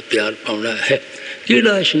परमात्मा नाल प्यार पाउना है।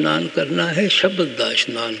 ਕਿਹੜਾ ਇਸ਼ਨਾਨ ਕਰਨਾ ਹੈ? ਸ਼ਬਦ ਦਾ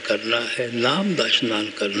ਇਸ਼ਨਾਨ ਕਰਨਾ ਹੈ, ਨਾਮ ਦਾ ਇਸ਼ਨਾਨ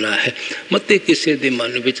ਕਰਨਾ ਹੈ। ਮਤੇ ਕਿਸੇ ਦੇ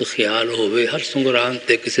ਮਨ ਵਿੱਚ ਖਿਆਲ ਹੋਵੇ ਹਰ ਸੰਗਰਾਂਦ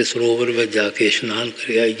ਤੇ ਕਿਸੇ ਸਰੋਵਰ ਵਿੱਚ ਜਾ ਕੇ ਇਸ਼ਨਾਨ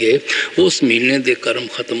ਕਰ ਆਈਏ, ਉਸ ਮਹੀਨੇ ਦੇ ਕਰਮ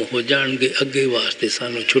ਖਤਮ ਹੋ ਜਾਣਗੇ, ਅੱਗੇ ਵਾਸਤੇ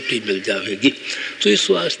ਸਾਨੂੰ ਛੁੱਟੀ ਮਿਲ ਜਾਵੇਗੀ। ਸੋ ਇਸ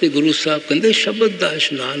ਵਾਸਤੇ ਗੁਰੂ ਸਾਹਿਬ ਕਹਿੰਦੇ ਸ਼ਬਦ ਦਾ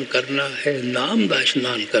ਇਸ਼ਨਾਨ ਕਰਨਾ ਹੈ, ਨਾਮ ਦਾ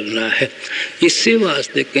ਇਸ਼ਨਾਨ ਕਰਨਾ ਹੈ। ਇਸੇ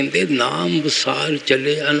ਵਾਸਤੇ ਕਹਿੰਦੇ ਨਾਮ ਵਿਸਾਰ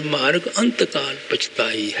ਚਲੇ ਅਨਮਾਰਗ ਅੰਤਕਾਲ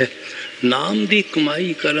ਪਛਤਾਈ ਹੈ। ਨਾਮ ਦੀ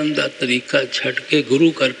ਕਮਾਈ ਕਰਨ ਦਾ ਤਰੀਕਾ ਛੱਡ ਕੇ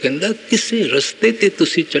ਗੁਰੂ ਘਰ ਕਹਿੰਦਾ ਕਿਸੇ ਰਸਤੇ ਤੇ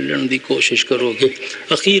ਤੁਸੀਂ ਚੱਲਣ ਦੀ ਕੋਸ਼ਿਸ਼ ਕਰੋਗੇ,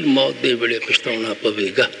 ਅਖੀਰ ਮੌਤ ਦੇ ਵੇਲੇ ਪਛਤਾਉਣਾ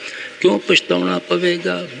ਪਵੇਗਾ। ਕਿਉਂ ਪਛਤਾਉਣਾ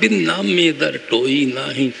ਪਵੇਗਾ? ਬਿਨ ਨਾਮੇ ਦਰ ਟੋਈ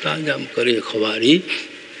ਨਾਹੀਂ ਤਾਂ ਜਮ ਕਰੇ ਖਵਾਰੀ।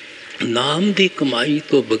 ਨਾਮ ਦੀ ਕਮਾਈ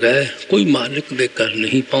ਤੋਂ ਬਗੈਰ ਕੋਈ ਮਾਲਿਕ ਦੇ ਘਰ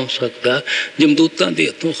ਨਹੀਂ ਪਹੁੰਚ ਸਕਦਾ, ਜਮਦੂਤਾਂ ਦੇ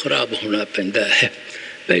ਹੱਥੋਂ ਖਰਾਬ ਹੋਣਾ ਪੈਂਦਾ ਹੈ।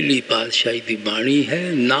 ਪਹਿਲੀ ਪਾਤਸ਼ਾਹੀ ਦੀ ਬਾਣੀ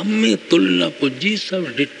ਹੈ, ਨਾਮੇ ਤੁਲ ਨਾ ਪੁੱਜੀ ਸਭ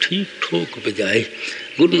ਡਿੱਠੀ ਠੋਕ ਬਜਾਏ।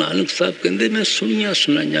 ਗੁਰੂ ਨਾਨਕ ਸਾਹਿਬ ਕਹਿੰਦੇ ਮੈਂ ਸੁਣੀਆਂ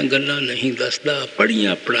ਸੁਣਾਈਆਂ ਗੱਲਾਂ ਨਹੀਂ ਦੱਸਦਾ,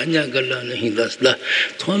 ਪੜ੍ਹੀਆਂ ਪੜ੍ਹਾਈਆਂ ਗੱਲਾਂ ਨਹੀਂ ਦੱਸਦਾ,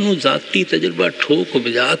 ਤੁਹਾਨੂੰ ਜ਼ਾਤੀ ਤਜਰਬਾ ਠੋਕ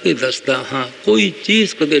ਵਜਾ ਕੇ ਦੱਸਦਾ ਹਾਂ। ਕੋਈ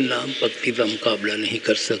ਚੀਜ਼ ਕਦੇ ਨਾਮ ਭਗਤੀ ਦਾ ਮੁਕਾਬਲਾ ਨਹੀਂ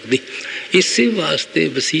ਕਰ ਸਕਦੀ। ਇਸੇ ਵਾਸਤੇ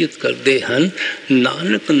ਵਸੀਅਤ ਕਰਦੇ ਹਨ,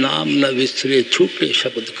 ਨਾਨਕ ਨਾਮ ਨਾ ਵਿਸਰੇ ਛੂਟੇ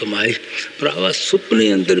ਸ਼ਬਦ ਕਮਾਏ। ਭਰਾਵਾ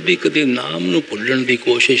ਸੁਪਨੇ ਅੰਦਰ ਵੀ ਕਦੇ ਨਾਮ ਨੂੰ ਭੁੱਲਣ ਦੀ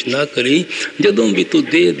ਕੋਸ਼ਿਸ਼ ਨਾ ਕਰੀ। ਜਦੋਂ ਵੀ ਤੂੰ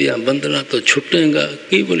ਦੇਹ ਦਿਆਂ ਬੰਧਨਾਂ ਤੋਂ ਛੁੱਟੇਗਾ,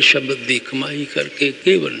 ਕੇਵਲ ਸ਼ਬਦ ਦੀ ਕਮਾਈ ਕਰਕੇ,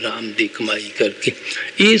 ਕੇਵਲ ਨਾਮ ਦੀ ਕਮਾਈ ਕਰਕੇ।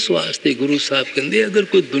 ਇਸ ਵਾਸਤੇ ਗੁਰੂ ਸਾਹਿਬ ਕਹਿੰਦੇ ਅਗਰ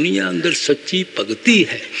ਕੋਈ ਦੁਨੀਆ ਅੰਦਰ ਸੱਚੀ ਭਗਤੀ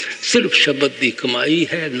ਹੈ, ਸਿਰਫ ਸ਼ਬਦ ਦੀ ਕਮਾਈ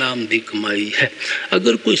ਹੈ, ਨਾਮ ਦੀ ਕਮਾਈ ਹੈ।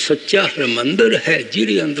 ਅਗਰ ਕੋਈ ਸੱਚਾ ਹਰਮੰਦਰ ਹੈ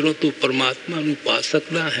ਜਿਹਦੇ ਅੰਦਰੋਂ ਤੂੰ ਪਰਮਾਤਮਾ ਨੂੰ ਪਾ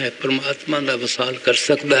ਸਕਦਾ ਹੈ, ਪਰਮਾਤਮਾ ਦਾ ਵਸਾਲ ਕਰ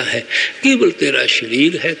ਸਕਦਾ ਹੈ, ਕੇਵਲ ਤੇਰਾ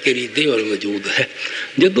ਸਰੀਰ ਹੈ, ਤੇਰੀ ਦੇਹ ਔਰ ਵਜੂਦ ਹੈ।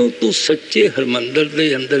 ਜਦੋਂ ਤੂੰ ਸੱਚੇ ਹਰਮੰਦਰ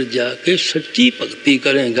ਦੇ ਅੰਦਰ ਜਾ ਕੇ ਸੱਚੀ ਭਗਤੀ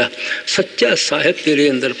ਕਰੇਗਾ, ਸੱਚਾ ਸਾਹਿਬ ਤੇਰੇ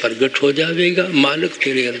ਅੰਦਰ ਪ੍ਰਗਟ ਹੋ ਜਾਵੇਗਾ, ਮਾਲਕ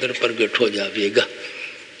ਤੇਰੇ ਅੰਦਰ ਪ੍ਰਗਟ ਹੋ ਜਾਵੇਗਾ।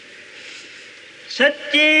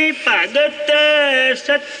 ਸੱਚੀ ਭਗਤ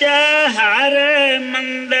ਸੱਚਾ ਹਰ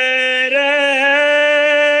ਮੰਦਰ,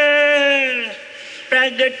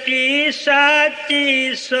 ਪ੍ਰਗਟੀ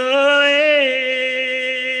ਸਾਚੀ ਸੋਏ।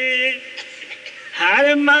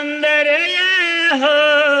 ਹਰ ਮੰਦਰ ਇਹ ਹੋ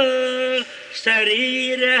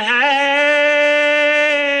शरीर है,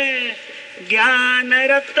 ज्ञान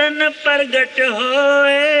रतन प्रगट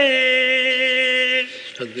होए।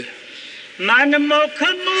 मन मुख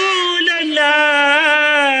मूल ला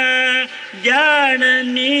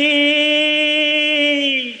जाननी,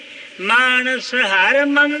 मानस हर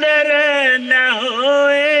मंदिर न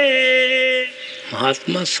होए।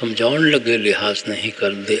 महात्मा समझाउण लगे लिहाज नहीं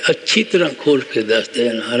करते, अच्छी तरह खोल के दसते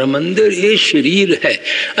हैं। हरमंदिर ये शरीर है,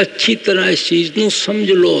 अच्छी तरह इस चीज़ को समझ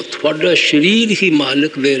लो, थोड़ा शरीर ही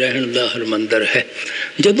मालिक दे रहन दा हरमंदिर है।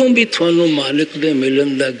 जदों भी थानू मालिक दे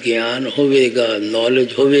मिलन दा ज्ञान होवेगा,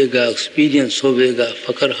 नॉलेज होवेगा, एक्सपीरियंस होवेगा,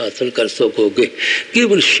 फकर हासिल कर सकोगे।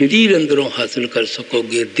 केवल शरीर अंदरों हासिल कर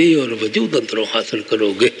सकोगे, देह और वजूद अंदरों हासिल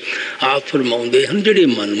करोगे। आप फरमाउंदे हन जिहड़े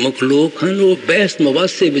मनमुख लोग हैं वो बहस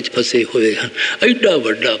मवासे विच फसे हुए हैं। एडा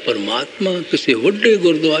वड्डा परमात्मा किसी वड्डे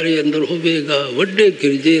गुरुद्वारे अंदर होवेगा, वड्डे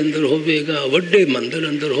गिरजे अंदर होवेगा, वड्डे मंदिर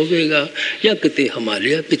अंदर होवेगा, या किते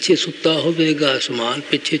हिमालय पिछे सुता होवेगा, आसमान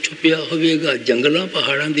पिछे छुपिया होवेगा, जंगलों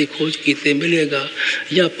पहाड़ों की खोज कीते मिलेगा,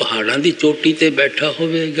 या पहाड़ों की चोटी ते बैठा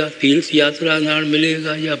होवेगा, तीर्थ यात्रा नाल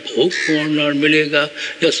मिलेगा, या भोग पाउण नाल मिलेगा,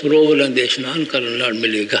 या सरोवरां दे इशनान करन नाल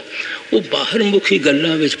मिलेगा। वो बाहर मुखी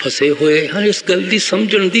गल्लां विच फसे हुए हैं। इस गल दी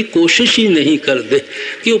समझण दी कोशिश ही नहीं करते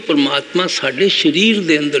कि वो परमात्मा साडे शरीर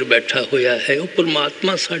दे अंदर बैठा होया है, वो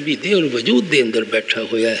परमात्मा साडी देह और वजूद दे अंदर बैठा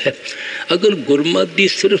होया है। अगर गुरमत दी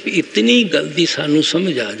सिर्फ इतनी गल दी सानू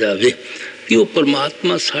समझ आ जावे कि वो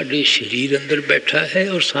परमात्मा साडे शरीर अंदर बैठा है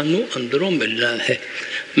और सानू अंदरों मिलना है,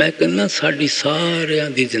 मैं कहना साडी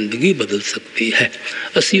सारियां दी जिंदगी बदल सकती है।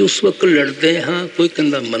 असी उस वक्त लड़ते हाँ, कोई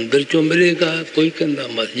कहता मंदिर चों मिलेगा, कोई कहता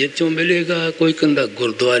मस्जिद चों मिलेगा, कोई कहता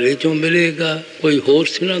गुरुद्वारे चों मिलेगा, कोई होर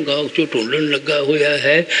सिनागाह चों ढूंढन लगा होया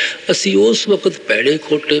है। असी उस वक्त पैड़े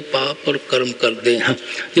खोटे पाप और कर्म करते हाँ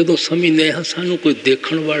जदों समझते हाँ सानू कोई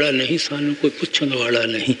देखण वाला नहीं, सानू कोई पुछण वाला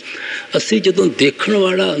नहीं। असी जदों देखण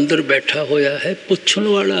वाला अंदर बैठा होया है, पुछण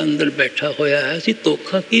वाला अंदर बैठा होया है, असी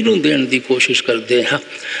धोखा किहनूं देण दी कोशिश करते हाँ।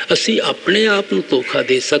 असी अपने आप नूं धोखा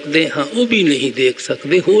दे सकते हाँ, वो भी नहीं देख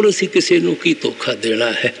सकते, होर असी किसी नूं की धोखा देना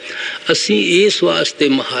है। असी इस वास्ते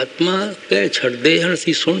महात्मा कह छड्डदे हैं,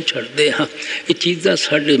 असी सुन छड्डदे हाँ, ये चीज़ां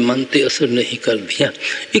साडे मन ते असर नहीं करदियां।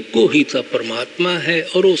 इक्को ही तो परमात्मा है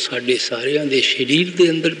और वो साडे सारियां दे शरीर दे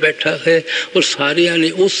अंदर बैठा है और सारियां ने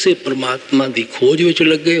उससे परमात्मा दी खोज विच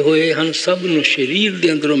लगे हुए हैं। सब नूं शरीर दे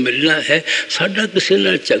अंदरों मिलना है। साडा किसी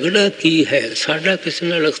नाल झगड़ा की है, साडा किसी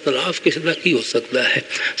नाल इख्तलाफ किसी दा की हो सकता है?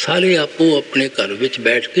 सारे आपो अपने घर विच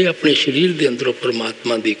बैठ के अपने शरीर के अंदरों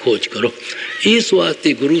परमात्मा की खोज करो। इस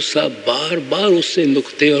वास्ते गुरु साहब बार बार उस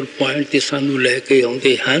नुकते और पॉइंट ते सानू लैके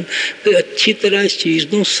आउंदे हन कि अच्छी तरह इस चीज़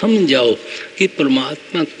को समझ जाओ कि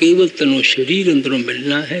परमात्मा केवल तेनों शरीर अंदरों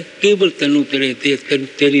मिलना है, केवल तेनों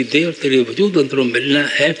तेरी देह और तेरे वजूद अंदरों मिलना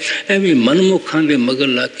है। एवं मनमुखां दे मगर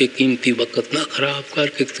ला के कीमती वक्त ना खराब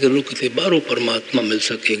करके तेनों किते बाहरों परमात्मा मिल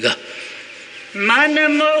सकेगा। मन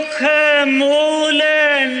मुख मूल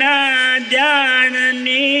ना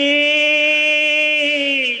जाननी,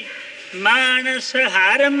 मानस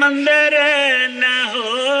हर मंदिर न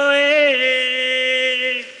होए।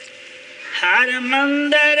 हर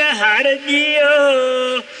मंदिर हर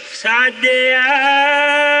जियो साजया,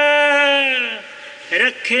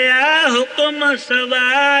 रखिया हुक्म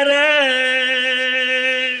सवार।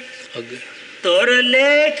 तुर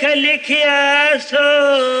लेख लिखिया सो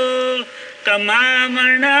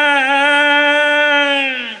कमावना,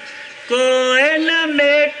 कोई न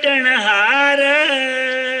मेटन हार।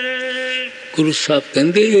 गुरु साहब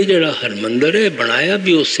कहते ये जड़ा हरमंदर है बनाया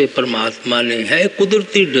भी उससे परमात्मा ने है,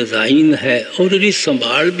 कुदरती डिजाइन है और इसकी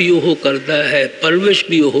संभाल भी वो करता है, परवरिश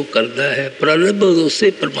भी वो करता है, प्रलभ उससे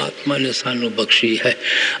परमात्मा ने सानू बख्शी है।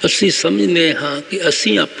 असी समझते हाँ कि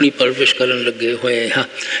असी अपनी परवरिश करन लगे हुए हाँ,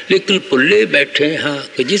 लेकिन भुले बैठे हाँ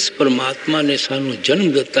कि जिस परमात्मा ने सानू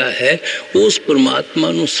जन्म दिता है उस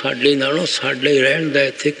परमात्मा नू साडे नालों साडे रहन दा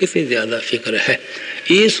इत्थे किते ज़्यादा फिक्र है।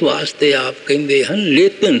 इस वास्ते आप कहते हैं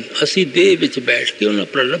लेकिन असी देह विच बैठ के उन्होंने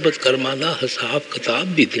प्रलभित कर्मां का हिसाब किताब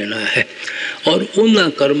भी देना है और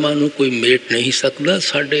उन्होंने कर्मां नूं कोई मेट नहीं सकता।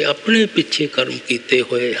 साडे अपने पिछे कर्म किए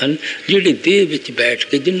हुए हैं जिहड़े देह विच बैठ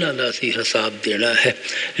के जिन्हां दा असी हिसाब देना है।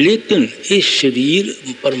 लेकिन ये शरीर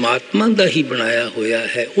परमात्मा का ही बनाया हुआ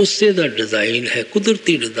है, उससे दा डिजाइन है,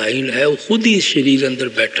 कुदरती डिजाइन है, वो खुद ही शरीर अंदर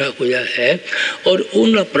बैठा हुआ है और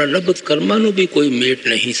उन्होंने प्रलभित कर्मां नूं भी कोई मेट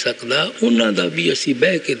नहीं सकता। उन्हां दा भी असी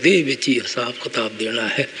बह के देह विच ही हिसाब किताब देना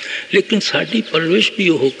है। लेकिन साडी परवरिश भी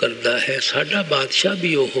वो करता है, साडा बादशाह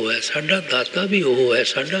भी वो है, साडा दाता भी वो है,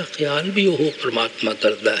 साडा ख्याल भी वो परमात्मा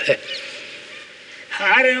करता है।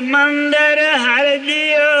 हर मंदिर हर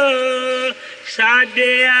जियो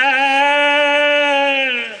साजया,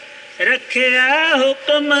 रखिया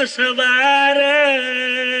हुक्म सवार।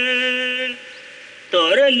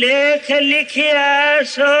 तुर लेख लिखिया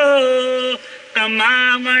सो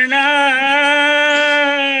कमावना,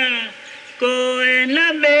 कोई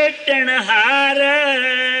न बेटन हार।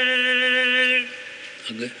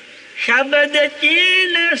 शब्द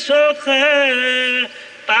चीन सुख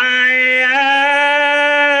पाया,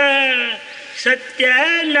 सत्य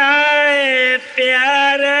लाए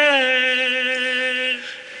प्यार।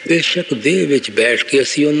 बेशक देह विच बैठ के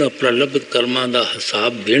असी उन्हां प्रलभित कर्मां दा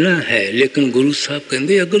हिसाब देना है, लेकिन गुरु साहब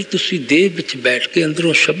कहते अगर तुसी देह विच बैठ के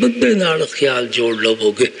अंदरों शब्द दे नाल ख्याल जोड़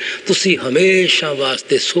लवोगे तुसी हमेशा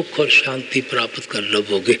वास्ते सुख और शांति प्राप्त कर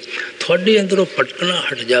लवोगे। थोड़े अंदरों पटकना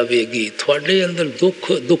हट जाएगी, थोड़े अंदर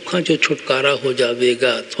दुखों चो छुटकारा हो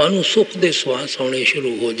जाएगा, थानू सुख दे श्वास आने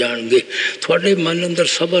शुरू हो जाएंगे, थोड़े मन अंदर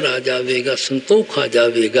सबर आ जाएगा, संतोख आ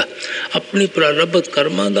जाएगा। अपनी प्रारब्ध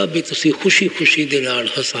कर्मां दा भी तुसी खुशी खुशी दे नाल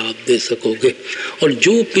हिसाब दे सकोगे और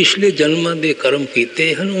जो पिछले जन्मां दे कर्म कीते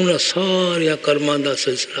हैं उन्हां सारे कर्मां दा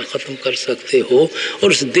सिलसिला खत्म कर सकते हो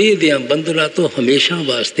और इस देह दे बंधना तो हमेशा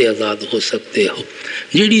वास्ते आज़ाद हो सकते हो।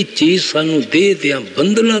 जिहड़ी चीज़ सानू देह दे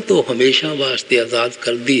बंधना तो हमेशा वास्ते आज़ाद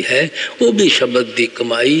करती है वो भी शब्द की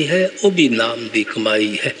कमाई है, वो भी नाम की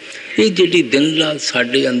कमाई है। ये जी दिन रात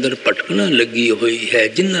साढ़े अंदर भटकना लगी हुई है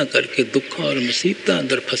जिन्ना करके दुखों और मुसीबतों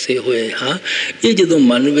अंदर फसे हुए हाँ, ये जो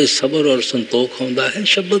मन में सबर और संतोख आता है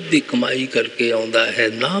शब्द की कमाई करके आता है,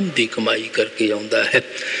 नाम की कमाई करके आता है।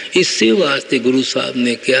 इसी वास्ते गुरु साहब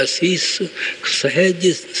ने कहा सी सहज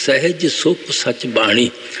सहज सुख सच बाणी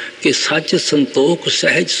कि सच संतोख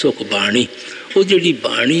सहज सुख बाणी। वो जी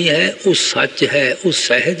बाणी है वो सच है, वो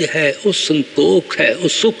सहज है, वो संतोख है, वो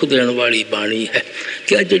सुख देने वाली बाणी है।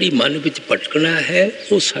 क्या जी मन में भटकना है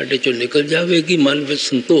वो साढ़े चो निकल जाएगी, मन में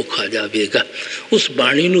संतोख आ जाएगा। उस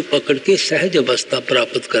बाणी को पकड़ के सहज अवस्था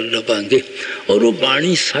प्राप्त कर लवांगे और वो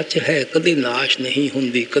बाणी सच है, कदे नाश नहीं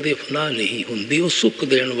होंदी, कदे फना नहीं होंदी, वो सुख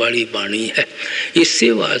देने वाली बाणी है। इसी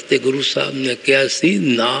वास्ते गुरु साहब ने कहा सी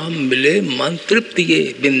नाम मिले मन तृप्तिए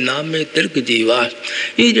बिन नाम में तिरक जीवास।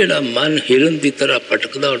 ये जड़ा मन हिरन की तरह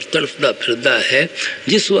भटकदा और तड़फदा फिरदा है,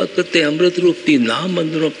 जिस वक्त ते अमृत रूपी नाम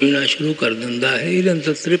अंदरों पीना शुरू कर दिंदा है इहदे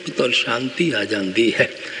अंदर तृप्त और शांति आ जाती है।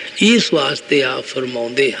 इस वास्ते आप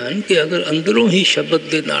फरमाउंदे हैं कि अगर अंदरों ही शब्द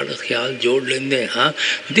के नाल ख्याल जोड़ लेंदे हाँ,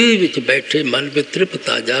 देह विच बैठे मन में तृप्त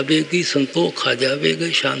आ जाएगी, संतोख आ जाएगा,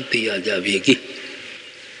 शांति आ जाएगी।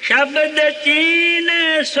 शब्द चीन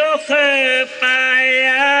सुख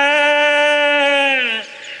पाया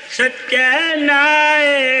सच्चा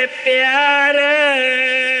नाए प्यार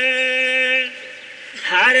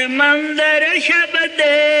हर मंदिर शब्द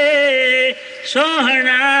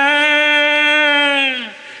सोहना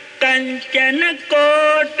कंचन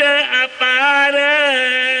कोट अपार।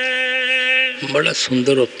 बड़ा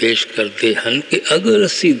सुंदर और पेश करते हैं कि अगर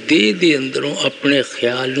असी देह दे अंदरों अपने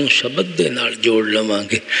ख्याल नूं शब्द दे नाल जोड़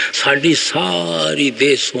लवांगे साडी सारी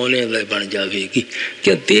देह सोने दी बन जाएगी।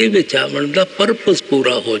 क्या देह विच आवन दा परपस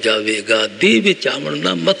पूरा हो जाएगा, देह विच आवन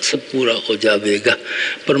दा मकसद पूरा हो जाएगा।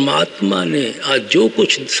 परमात्मा ने आज जो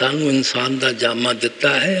कुछ सानू इंसान दा जामा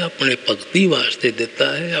दिता है अपने भगती वास्ते दिता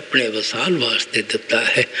है, अपने वसाल वास्ते दिता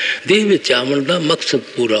है। देह विच आवन दा मकसद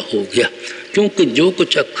पूरा हो गया, क्योंकि जो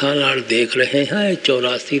कुछ अखां नाल देख रहे हैं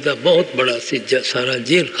 84 का बहुत बड़ा सारा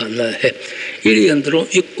जेल खाना है। ये अंदरों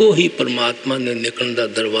इको ही परमात्मा ने निकलने का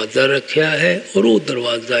दरवाज़ा रखा है और वो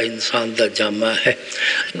दरवाज़ा इंसान का जामा है।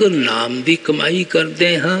 अगर नाम की कमाई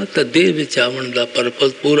करते हाँ तो देह विच आवन का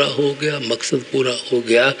परपस पूरा हो गया, मकसद पूरा हो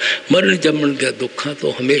गया, मरण जमन के दुखों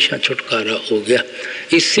तो हमेशा छुटकारा हो गया।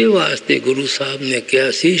 इसे वास्ते गुरु साहब ने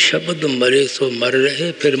कहा सी शब्द मरे सो मर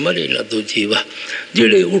रहे फिर मरे ना दो जीवा।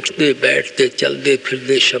 जिहड़े उठते बैठते चलते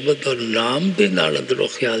फिरते शब्द और नाम के नाल अंदरों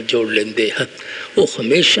ख्याल जोड़ लेंदे हैं वो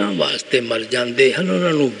हमेशा वास्ते मर जाते हैं।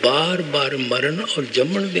 उन्होंने बार बार मरण और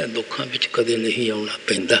जमन के दुखों में कदे नहीं आना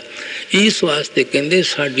पैंदा। इस वास्ते कहते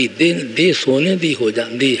साडी देह सोने की हो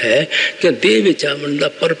जाती है कि देह विच आवन दा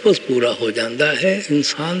परपस पूरा हो जाता है,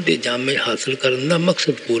 इंसान के जामे हासिल करने का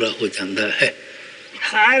मकसद पूरा हो जाता है।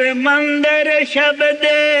 हर मंदिर शब्द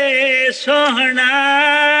सोहना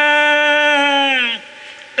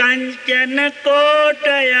कंचन कोट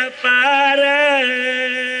अपार।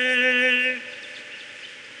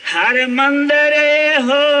 हर मंदिर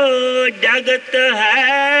हो जगत है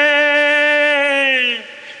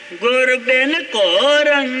गुर बिन घोर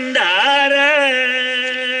अंधार।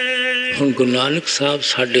 हुण गुरु नानक साहब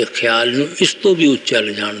साडे ख्याल नूं इस तो भी उच्चा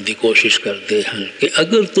ले जाण दी कोशिश करते हैं कि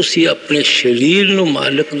अगर तुसी अपने शरीर नूं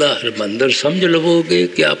मालिक दा हरमंदर समझ लवोगे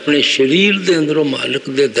कि अपने शरीर दे अंदरों मालिक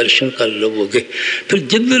दे दर्शन कर लवोगे फिर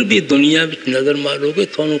जिधर भी दुनिया विच नज़र मारोगे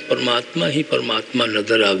तुहानूं परमात्मा ही परमात्मा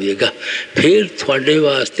नज़र आवेगा। फिर तुहाडे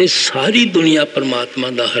वास्ते सारी दुनिया परमात्मा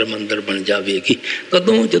दा हरमंदर बन जाएगी।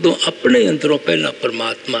 कदों जदों अपने अंदरों पहला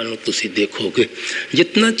परमात्मा नूं तुसी देखोगे।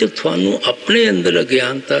 जितना चिर तुहानूं अपने अंदर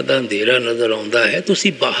अज्ञानता दा अंधेरा नजर आता है तुसी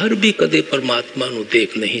बाहर भी कदे परमात्मा नूं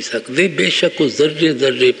देख नहीं सकते। बेशक वो जर्रे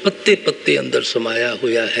जर्रे पत्ते पत्ते अंदर समाया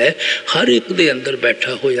होया है, हर एक दे अंदर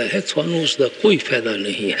बैठा होया है, तुहानूं उसका कोई फायदा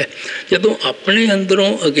नहीं है। जदों अपने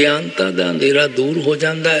अंदरों अज्ञानता दा अंधेरा दूर हो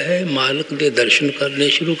जाता है, मालिक दे दर्शन करने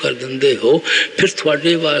शुरू कर दिंदे हो, फिर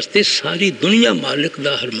तुहाडे वास्ते सारी दुनिया मालिक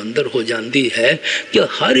दा हरमंदर हो जाती है कि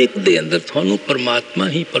हर एक दे अंदर तुहानूं परमात्मा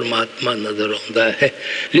ही परमात्मा नजर आता है।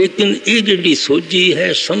 लेकिन ये जिहड़ी सोझी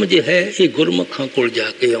है समझ है ये गुरमुखां कोल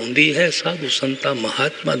जाके आउंदी है, साधु संतां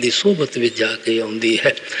महात्मा की सोबत में जाके आउंदी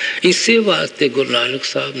है। इसे वास्ते गुरु नानक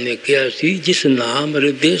साहब ने कहा सी जिस नाम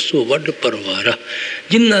हृदय सो वड परवारा।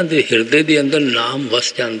 जिन्हां दे हिरदे दे अंदर नाम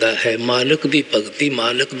वस जाता है, मालिक की भगती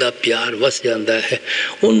मालिक का प्यार वस जाता है,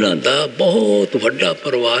 उन्हां दा बहुत वड्डा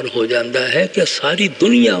परिवार हो जाता है कि सारी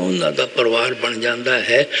दुनिया उन्हां दा परिवार बन जाता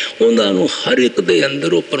है। उन्हां नूं हर एक दे अंदर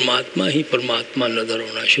वो परमात्मा ही परमात्मा नजर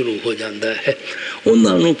आना शुरू हो जाता है।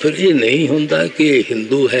 उन्होंने फिर ये नहीं होता कि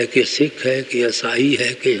हिंदू है कि सिख है कि ईसाई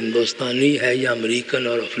है कि हिंदुस्तानी है या अमरीकन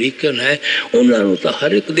और अफ्रीकन है, उन्होंने तो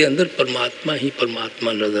हर एक दे अंदर परमात्मा ही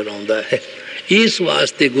परमात्मा नजर आता है। इस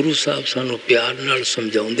वास्ते गुरु साहब सानू प्यार नाल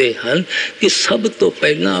समझाते हैं कि सब तो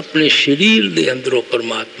पहला अपने शरीर के अंदरों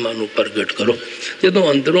परमात्मा नू प्रगट करो। जदों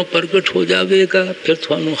अंदरों प्रगट हो जाएगा फिर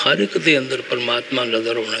थानू हर एक दे अंदर परमात्मा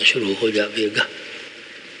नजर आना शुरू हो जाएगा।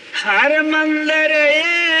 हर मंदिर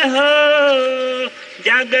ये हो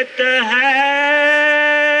जगत है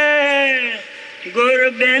गुर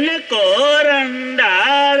बिन घोर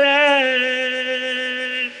अंधार।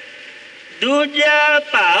 दूजा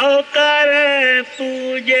भाव कर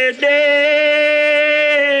पूज दे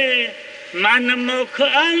मन मुख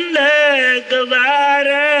अंध गवार।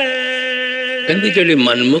 कहते ਜਿਹੜੇ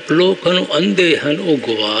मनमुख लोग हैं अंधे हैं, वो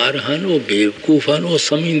गुवार हैं, वो बेवकूफ हैं, वो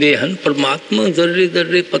समझते हैं परमात्मा जर्रे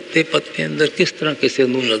जर्रे पत्ते पत्ते अंदर किस तरह किसी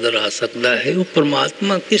को नजर आ सकता है, वो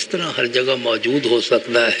परमात्मा किस तरह हर जगह मौजूद हो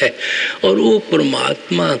सकता है और वो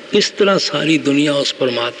परमात्मा किस तरह सारी दुनिया उस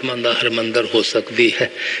परमात्मा का हरमंदर हो सकती है।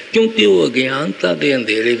 क्योंकि वो अज्ञानता के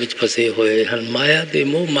अंधेरे में फसे हुए हैं, माया के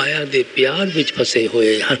मोह माया के प्यार में फसे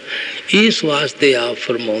हुए हैं। इस वास्ते आप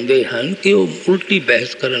फरमाउंदे हन कि वो उल्टी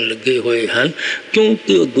बहस करन लगे हुए हैं,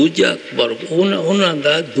 क्योंकि वो दूजा वर्ग उन्हां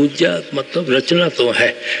दा दूजा मतलब रचना तो है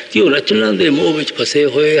कि वो रचना दे मोह विच फसे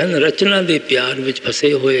हुए हैं, रचना दे प्यार विच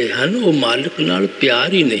फसे हुए हैं। वो मालिक नाल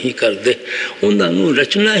प्यार ही नहीं करते, उन्होंने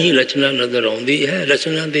रचना ही रचना नजर आउंदी है,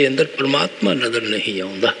 रचना दे अंदर परमात्मा नजर नहीं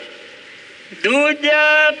आउंदा।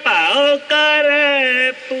 दूजा भाव कर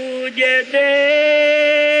पूज दे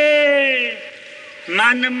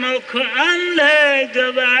मन मुख अंध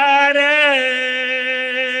गवार,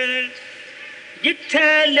 जिथे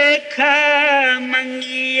लेखा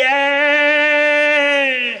मंगिया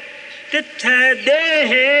तिथे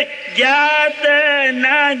देह जात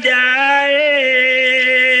ना जाए।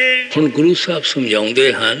 हुण गुरु साहब समझाउंदे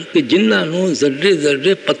हन कि जिन्हां जर्रे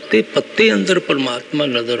जर्रे पत्ते पत्ते अंदर परमात्मा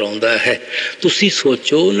नजर आउंदा है, तुसी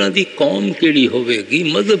सोचो उन्हां दी कौम किहड़ी होवेगी,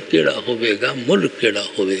 मजहब किहड़ा होवेगा, मुल्क किहड़ा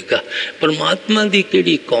होवेगा। परमात्मा दी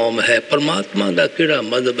किहड़ी कौम है, परमात्मा दा किहड़ा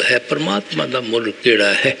मजहब है, परमात्मा दा मुल्क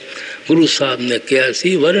किहड़ा है। गुरु साहब ने कहा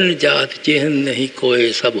सी वर्ण जात चिन्ह नहीं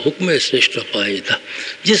कोई, सब हुक्म सृष्ट पाएगा।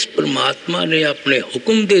 जिस परमात्मा ने अपने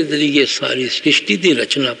हुक्म के जरिए सारी सृष्टि की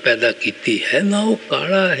रचना पैदा की है, ना वो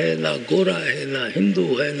काला है, ना गोरा है, ना हिंदू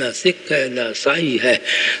है, ना सिख है, ना ईसाई है।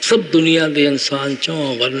 सब दुनिया के इंसान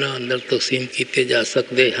चौं वर्णा अंदर तकसीम किए जा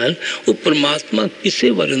सकते हैं। वो परमात्मा किसी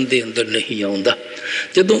वर्ण के अंदर नहीं आता।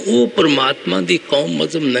 जदों वो परमात्मा की कौम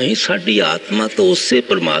मजहब नहीं, साड़ी आत्मा तो उसे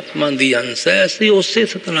परमात्मा की अंश है। असी उसे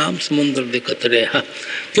सतनाम समुद्र के कतरे हाँ,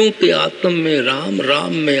 क्योंकि आत्म में राम,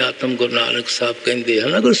 राम में आत्म। गुरु नानक साहब कहते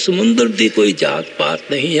हैं अगर समुद्र की कोई जात पात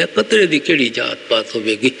नहीं है, कतरे की केड़ी जात पात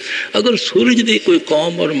होगी। अगर सूरज की कोई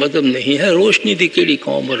कौम और मजहब नहीं है, रोशनी की केड़ी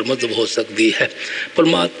कौम और मजहब हो सकती है।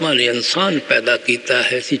 परमात्मा ने इंसान पैदा किया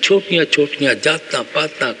है, असी छोटिया छोटिया जातां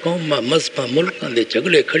पातां कौमां मजहबां मुल्कां दे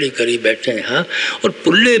झगड़े खड़ी करी बैठे हाँ, और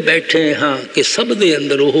भुल्ले बैठे हाँ कि सब दे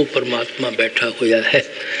अंदर वो परमात्मा बैठा होया है।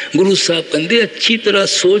 गुरु साहब कहते अच्छी तरह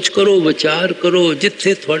सोच करो, विचार करो,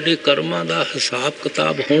 जिथे थोड़े कर्मां दा हिसाब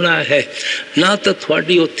किताब होना है, ना तो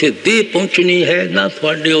थोड़ी उत्थे देह पहुँचनी है, ना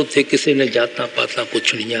थोड़े उत्थे किसी ने जातां पातां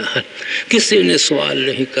पुछनियां हैं। किसी ने सवाल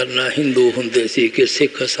नहीं करना हिंदू हुंदे सी कि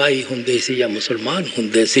सिख ईसाई हुंदे सी या मुसलमान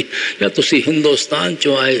हुंदे सी, या तुसी हिंदुस्तान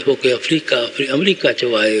चो आए हो कि अमरीका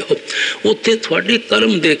चो आए हो। उत्थे थोड़े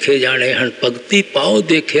कर्म देखे जाने हैं, भगती पाओ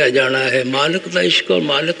देखा जाना है, मालिक का इश्क और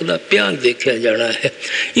मालिक का प्यार देखा जाना है।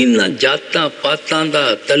 इन्हां जातां पातां दा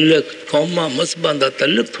तल्लक, कौमां मजहबां दा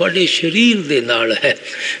तल्लक थोड़े शरीर दे नाल है।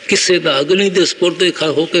 किसी का अग्नि दे सपुर्द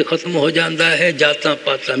होकर खत्म हो जाता है, जातां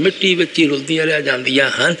पातां मिट्टी विच ही रुलदियां रह जांदियां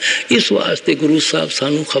हन। इस वास्ते गुरु साहब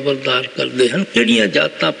सानू खबरदार करते हैं किहड़ियां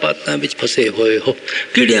जातां पातां विच फसे हुए हो,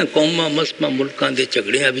 किहड़ियां कौमां मजहबां मुल्कां दे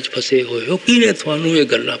झगड़ियां विच फसे हुए हो, किहने तुहानू ये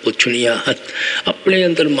गल्लां पुछणियां हन। अपने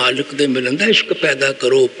अंदर मालिक दे मिलन दा इश्क पैदा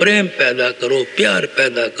करो, प्रेम पैदा करो, प्यार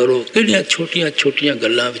पैदा करो। किहड़ियां छोटियां छोटियां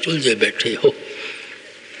गल्लां विच उलझे बैठे हो।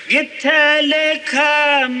 जिथे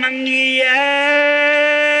लेखा मंगिया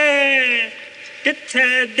तिथे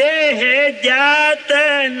देह जात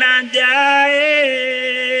न जाए,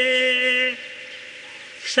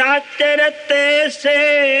 सच रते से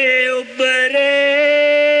उबरे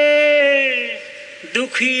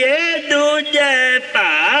दुखिए दूजे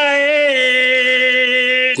पाए।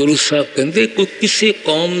 गुरु साहब कहते कोई किसी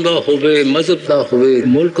कौम का होवे, मजहब का होवे,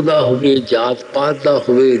 मुल्क का होवे, जात पात का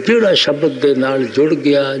होवे, जिहड़ा शब्द दे नाल जुड़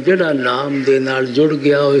गया, जिहड़ा नाम दे नाल जुड़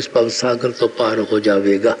गया, वो इस भवसागर तो पार हो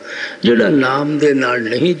जाएगा। जिहड़ा नाम दे नाल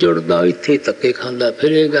नहीं जुड़दा, इत्थे धक्के खांदा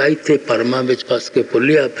फिरेगा, इत्थे भरमां विच फस के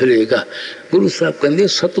भुलिया फिरेगा। गुरु साहब कहते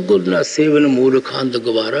सतगुर ना सेवन मूर्खां द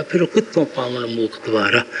गवारा, फिर कितों पावन मुख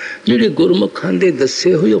द्वारा। जिहड़े गुरमुखां दे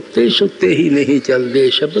दसे हुए उपदेश उत्ते ही नहीं चलते,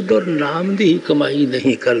 शब्द और नाम की ही कमाई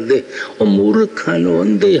नहीं करते, वो मूर्ख हैं, वो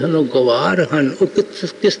अंधे हैं, वो गवार हैं। वो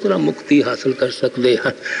किस तरह मुक्ति हासिल कर सकते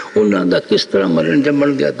हैं, उन्हों का किस तरह मरण जमण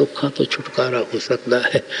के दुखों तो छुटकारा हो सकता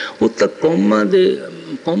है। वो तो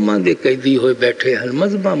कौमां दे कैदी होए बैठे हैं,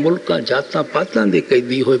 मजहबां मुल्कां जातां पातां दे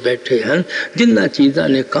कैदी होए बैठे हैं, जिन्हां चीज़ां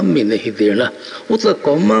ने कम ही नहीं देना। वो तो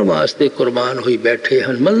कौमां वास्ते कुर्बान होई बैठे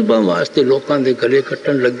हैं, मजहबां वास्ते लोगों के गले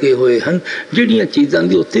कट्टन लगे हुए हैं, जिहड़ियां चीज़ां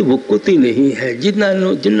दी उत्ते वकुत ही नहीं है, जिन्हां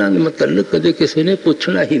दे मतलब कदे किसी ने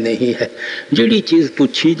पूछना ही नहीं है। जिहड़ी चीज़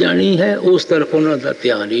पूछी जानी है उस तरफ उन्हां दा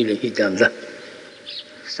ध्यान ही नहीं जाता।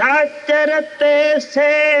 सच रते से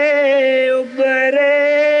उबरे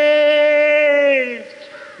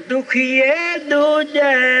दुखिए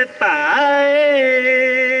दूजे पाए,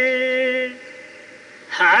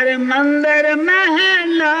 हर मंदिर में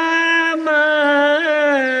नाम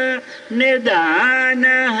निदान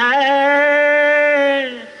है,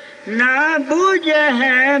 ना बूझे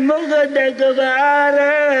है मुगद गवार।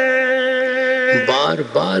 बार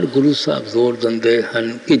बार गुरु साहब जोर दिंदे हन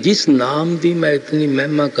कि जिस नाम की मैं इतनी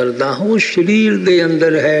महिमा करदा हाँ वो शरीर दे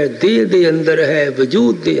अंदर है, देह दे अंदर है,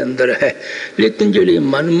 वजूद दे अंदर है। लेकिन जिहड़े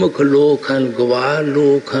मनमुख लोग हैं, गवार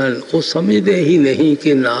लोग हैं, वो समझते ही नहीं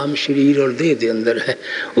कि नाम शरीर और देह दे अंदर है।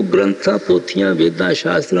 वो ग्रंथां पोथियां वेदां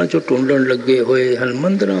शास्त्रां चों ढूंढण लगे हुए हैं,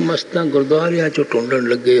 मंदिरां मस्जिदां गुरुद्वारियां चों ढूंढण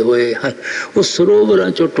लगे हुए हैं, वो सरोवरां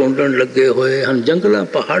चों ढूंढण लगे हुए हैं, जंगलां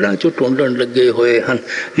पहाड़ां चों ढूंढण लगे हुए हैं,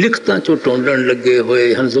 लिखतां चों ढूंढण लगे हुए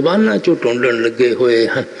हैं, ज़ुबानां चों ढूंढण लगे हुए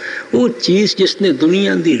हैं। वो चीज़ जिसने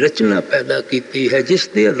दुनिया की रचना पैदा की है,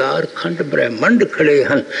 जिसके आधार खंड ब्रह्मंड खड़े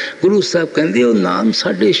हैं, गुरु साहब कहते वो नाम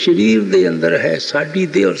साडे शरीर दे अंदर है, साडी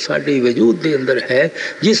देह और साडे वजूद दे अंदर है।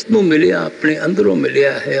 जिसनों मिलिया अपने अंदरों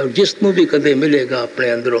मिलिया है और जिसनों भी कदे मिलेगा अपने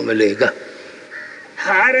अंदरों मिलेगा।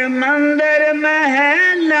 हर मंदिर में है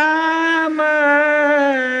नाम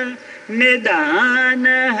निदान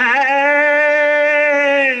है,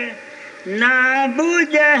 ना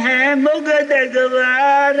बुझ है मुगद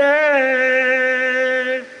गवार।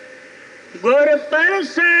 गुर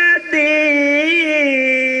प्रसादी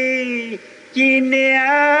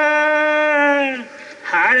चीनिया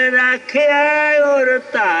हर रखिया और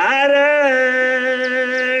तार।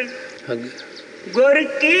 गुर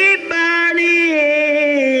की बाणी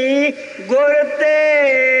गुर ते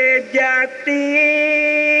जाती,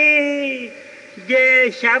 जे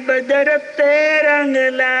शब्द रते रंग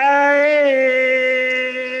लाए।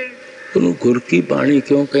 गुर की बाणी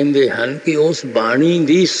क्यों कहते हैं कि उस बाणी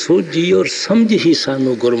की सोझी और समझ ही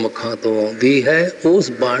सानू गुरमुखां तो आउंदी है। उस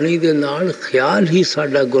बाणी दे नाल ख्याल ही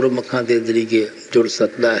साडा गुरमुखां दे जरिए जुड़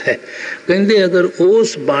सकता है। कहते अगर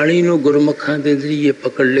उस बाणी नूं गुरमुखां दे जरिए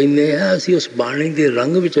पकड़ लेंदे हैं, असीं उस बाणी दे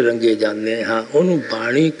रंग विच रंगे जांदे हां। उहनूं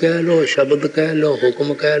बाणी कह लो, शब्द कह लो,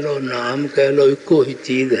 हुक्म कह लो, नाम कह लो, इक्को ही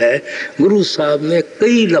चीज़ है। गुरु साहब ने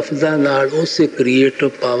कई लफ्ज़ां नाल उस क्रिएटिव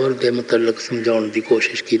पावर दे मतलब समझाउण दी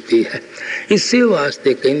कोशिश कीती है। इसे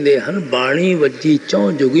वास्ते कहते हैं बाणी वजी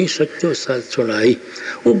चौं जुगी सच्चो सच सुनाई।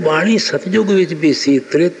 वो बाणी सतयुग विच भी सी,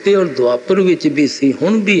 त्रेते और द्वापर विच भी सी,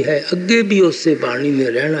 हुण भी है, अगे भी उससे बाणी ने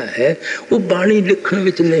रहना है। वो बाणी लिखण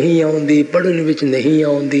विच नहीं आउंदी, पढ़न विच नहीं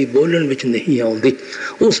आउंदी, बोलन विच नहीं आउंदी।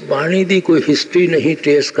 उस बाणी की कोई हिस्ट्री नहीं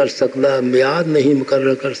ट्रेस कर सकता, म्याद नहीं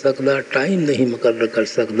मुकर्रर कर सकता, टाइम नहीं मुकर्रर कर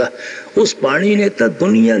सकता। उस बाणी ने तो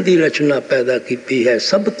दुनिया की रचना पैदा की है।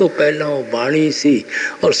 सब तो पहला वो बाणी सी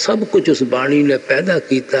और सब कुछ उस बाणी ने पैदा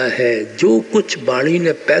किया है। जो कुछ बाणी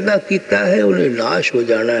ने पैदा किया है उन्हें नाश हो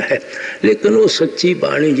जाना है, लेकिन वो सच्ची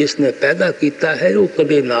बाणी जिसने पैदा किया है वो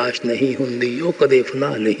कदे नाश नहीं हुंदी, वो कदे फना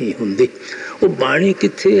नहीं हुंदी। वो बाणी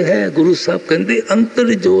किथे है? गुरु साहब कहते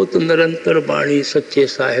अंतर जोत निरंतर बाणी सच्चे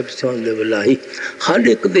साहिब स्यों लिवलाई। हर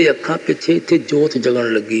एक दे अखां पिछे इत्थे जोत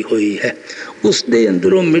जगन लगी हुई है। उसके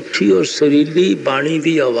अंदरों मिठी और सरीली बाणी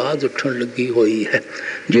की आवाज़ उठन लगी हुई है।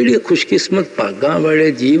 जिहड़े खुशकिस्मत भागां वाले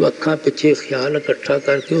जीव अखां पिछे ख्याल इकट्ठा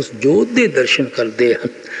करके उस जोत के दर्शन करते हैं।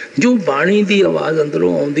 जो बाणी की आवाज़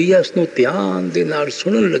अंदरों आउंदी है उसनूं ध्यान दे नाल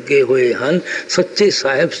सुनन लगे हुए हैं। सच्चे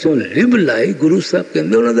साहिब स्यों लिव लाई। गुरु साहब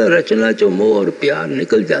कहते उन्हां दा रचना चों मोह और प्यार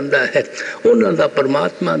निकल जाता है, उन्हां दा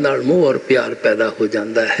परमात्मा नाल मोह और प्यार पैदा हो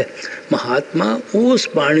जाता है। महात्मा उस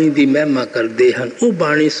बाणी की महिमा करते हैं। वो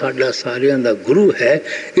बाणी साडा सारियां दा गुरु है।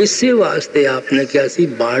 इसे वास्ते आपने कहा सी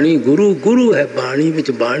बाणी गुरु, गुरु है बाणी विच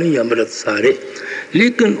बाणी अमृत सारे।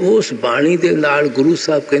 लेकिन उस बाणी दे नाल गुरु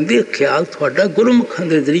साहब कहते ख्याल थोड़ा गुरमुखां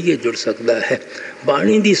दे जरिए जुड़ सकता है।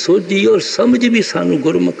 बाणी की सोझी और समझ भी सानू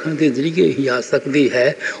गुरमुखां दे जरिए ही आ सकती है।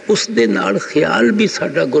 उस दे नाल ख्याल भी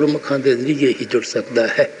साडा गुरमुखां दे जरिए ही जुड़ सकता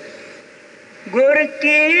है। गुर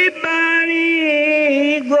की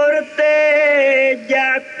बाणी गुर ते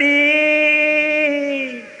जाती,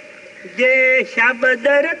 जे शब्द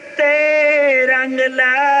रते रंग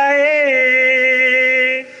लाए।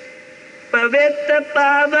 पवित्र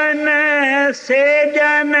पावन से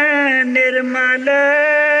जन निर्मल,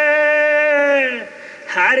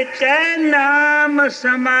 हर के नाम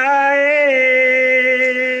समाए।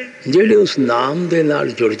 ਜਿਹੜੇ उस नाम ਦੇ ਨਾਲ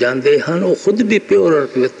जुड़ जाते हैं वो खुद भी प्योर और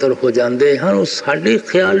पवित्र हो जाते हैं। वो साढ़े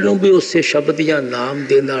ख्याल ਨੂੰ भी उससे शब्द या नाम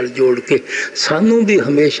ਦੇ ਨਾਲ जोड़ के सानू भी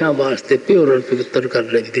हमेशा वास्ते प्योर और पवित्र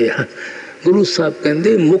कर लेते हैं। गुरु साहब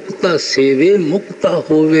कहते मुक्ता सेवे मुक्ता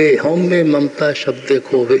होवे, हौमे ममता शब्दे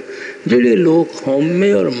खोवे। ਜਿਹੜੇ लोग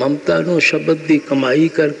हौमे और ममता ਨੂੰ शब्द की कमाई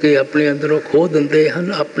करके अपने अंदरों खो देंगे हैं,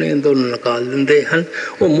 अपने अंदरों निकाल देंगे हैं,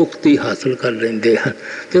 वो मुक्ति हासिल कर लेंगे हैं।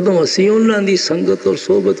 ਜਦੋਂ ਅਸੀਂ ਉਹਨਾਂ ਦੀ ਸੰਗਤ और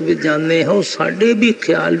सोबत ਵਿੱਚ ਜਾਂਦੇ ਹਾਂ ਉਹ ਸਾਡੇ भी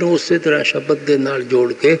ख्याल ਨੂੰ ਉਸੇ तरह शब्द ਦੇ ਨਾਲ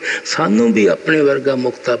जोड़ के ਸਾਨੂੰ भी अपने वर्गा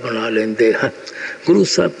मुक्ता बना लेंगे हैं। गुरु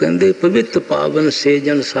साहब कहते पवित्र पावन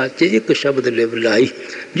सेजन साचे एक शब्द लिव लाई।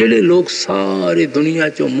 ਜਿਹੜੇ लोग सारी दुनिया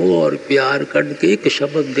चो मोह और प्यार कढ़ के एक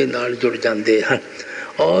शब्द के नाल जुड़ जाते हैं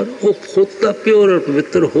और वो खुद तो प्योर और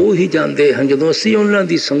पवित्र हो ही जाते हैं। जो असी उन्हों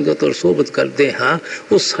की संगत और सोहबत करते हाँ,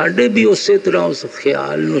 वो साढ़े भी उस तरह उस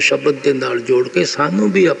ख्याल नूं शब्द के नाल जोड़ के सानू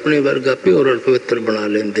भी अपने वर्गा प्योर और पवित्र बना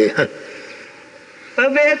लेंदे हैं।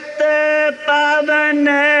 पवित्र पावन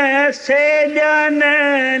से जन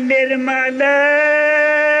निर्मल,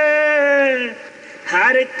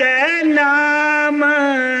 हर के नाम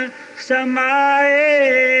समाए।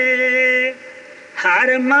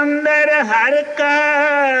 हर मंदिर हर का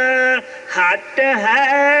हट है,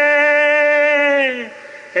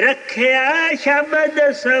 रखिया शब्द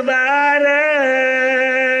सवार।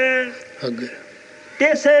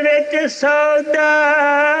 तिस विच सौदा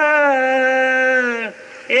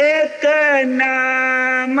एक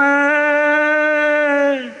नाम,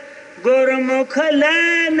 गुरमुख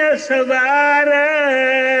लैन सवार।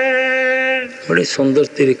 बड़े सुंदर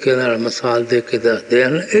तरीके नाल मिसाल दे के दसदे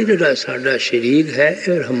हैं, ये जिहड़ा साडा शरीर है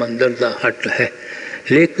ये हरमंदर दा हट है,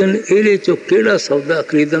 लेकिन इहदे चों किहड़ा सौदा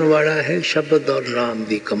खरीदण वाला है? शब्द और नाम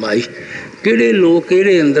दी कमाई। किहड़े लोग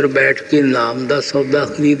इहदे अंदर बैठ के नाम दा सौदा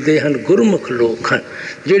खरीदते हैं? गुरमुख लोग हैं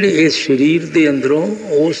जिहड़े इस शरीर दे अंदरों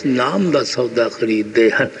उस नाम दा सौदा खरीदते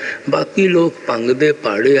हैं। बाकी लोग भंग दे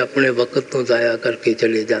पहाड़े अपने वक्त तो जाया करके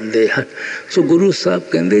चले जाते हैं। सो गुरु साहब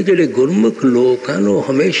कहते जिहड़े गुरमुख लोग हैं वो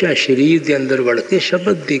हमेशा शरीर दे अंदर वड़ के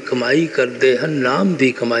शब्द की कमाई करते हैं, नाम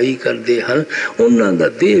की कमाई करते हैं। उन्हां दा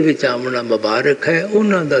देह विच आवना मुबारक है,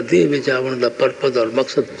 उन्हां दा देह विच आवण दा परपज और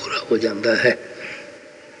मकसद पूरा हो जाता है।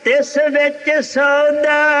 तिस विच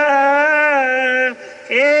सौदा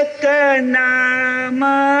एक नाम,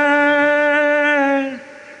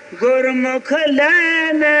 गुरमुख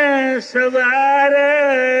लैन सवार।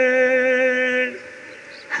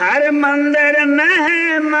 हर मंदिर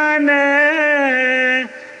मेहमान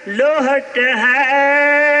लोहट है,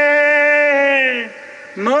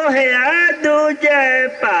 मोहया दूजे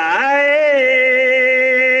पाए।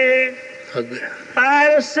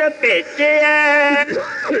 पारस भेजिया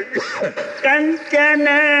कंचन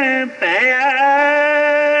पया,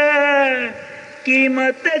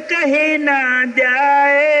 कीमत कही ना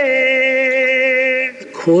जाए।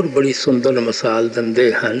 होर बड़ी सुंदर मिसाल दिंदे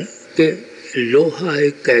हैं कि लोहा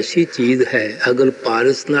एक ऐसी चीज़ है अगर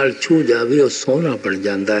पारस नाल छू जावे और सोना बन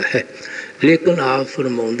जाता है। लेकिन आप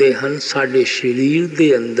फरमाउंदे हैं साडे शरीर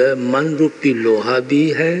दे अंदर मन रूपी लोहा भी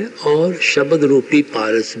है और शब्द रूपी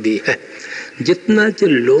पारस भी है। जितना चर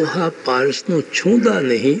लोहा पारस नूं छूंदा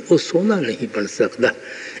नहीं वो सोना नहीं बन सकता।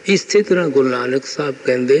 इसी तरह गुरु नानक साहब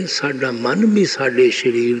कहते साडा मन भी साडे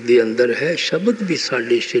शरीर दे अंदर है, शब्द भी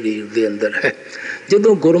साडे शरीर दे अंदर है।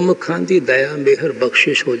 जदों गुरमुखां दी दया मेहर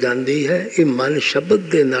बख्शिश हो जाती है, ये मन शब्द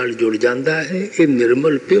दे नाल जुड़ जाता है, ये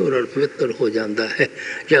निर्मल प्योर और पवित्र हो जाता है।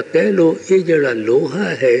 या कह लो ये जिहड़ा लोहा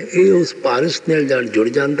है ये उस पारस नाल जुड़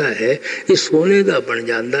जाता है, ये सोने का बन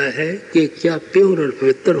जाता है कि क्या प्योर और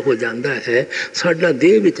पवित्र हो जाता है। साडा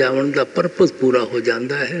देह विच आवण दा परपज पूरा हो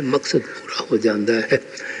जाता है, मकसद पूरा हो जाता है।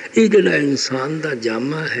 ये जिहड़ा इंसान का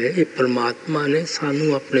जामा है ये परमात्मा ने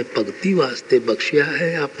सानू अपने भगती वास्ते बख्शिया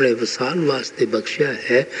है, अपने विसाल वास्ते बख्शिया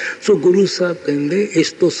है। सो गुरु साहब कहते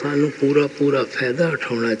इस तो सानू पूरा पूरा फायदा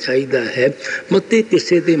उठाना चाहिए है। मते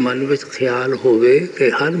किसी के मन में ख्याल होवे कि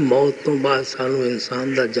हर मौत तो बाद सानू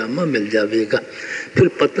इंसान का जामा मिल जाएगा, फिर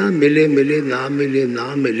पता मिले मिले ना मिले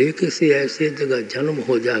ना मिले किसी ऐसे जगह जन्म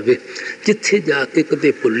हो जाए जिथे जाके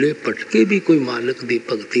कदे भुले भटके भी कोई मालिक की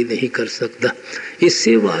भगती नहीं कर सकता।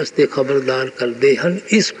 इसी वास्ते खबरदार करते हैं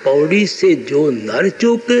इस पौड़ी से जो नर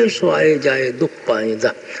चूके स्वाए जाए दुख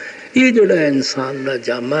पाएगा। ये जोड़ा इंसान का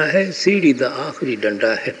जामा है सीढ़ी का आखिरी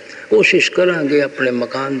डंडा है। कोशिश करांगे अपने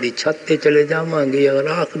मकान की छत पे चले जावांगे, अगर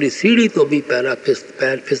आखिरी सीढ़ी तो भी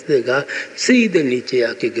पैर फिसदेगा सीधे नीचे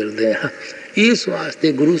आके गिरते हैं। इस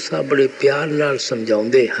वास्ते गुरु साहब बड़े प्यार नाल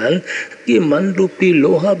समझाते हैं कि मन रूपी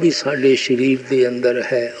लोहा भी साडे शरीर के अंदर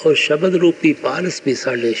है और शब्द रूपी पारस भी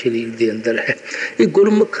साडे शरीर के अंदर है। ये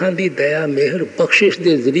गुरमुखां दी दया मेहर बख्शिश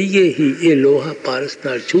के जरिए ही ये लोहा पारस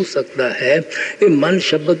नाल छू सकता है, ये मन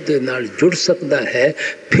शब्द के नाल जुड़ सकता है।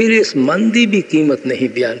 फिर इस मन की भी कीमत नहीं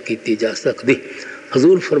बयान की जा सकती।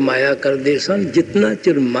 हजूर फरमाया करते सन जितना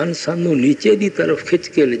चिर मन सानू नीचे की तरफ खिंच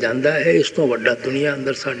के ले जाता है इस तो वड्डा दुनिया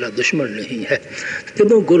अंदर साडा दुश्मन नहीं है।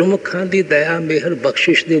 जदों गुरमुखां दी दया मेहर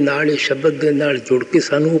बख्शिश दे नाल शब्द दे नाल जुड़ के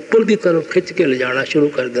सानू ऊपर की तरफ खिंच के ले जाना शुरू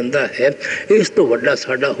कर दिंदा है, इस तो वड्डा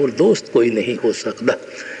साडा होर दोस्त कोई नहीं हो सकता।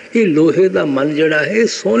 ये लोहे का मन जड़ा है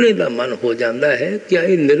सोने का मन हो जाता है, क्या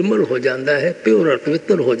ये निर्मल हो जाता है, प्योर और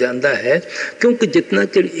पवित्र हो जाता है। क्योंकि जितना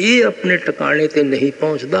चिर ये अपने टिकाने ते नहीं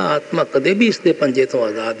पहुँचता आत्मा कदे भी इसके पंजे तो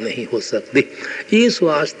आज़ाद नहीं हो सकती। इस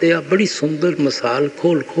वास्ते आप बड़ी सुंदर मिसाल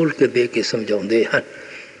खोल खोल के दे के समझाते हैं।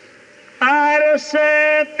 पारस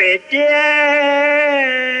भेजिया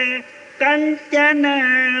कंचन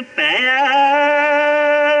पाया,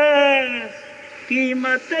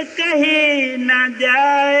 कीमत कही न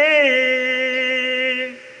जाए।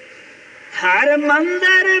 हर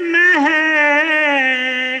मंदिर में है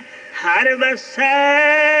हर बसे,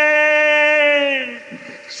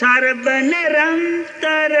 सर्ब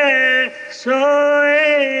निरंतर सोए।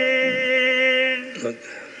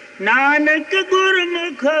 नानक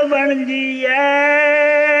गुरमुख बन जिए,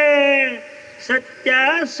 सच्चा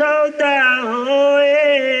सौदा होए।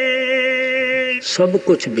 सब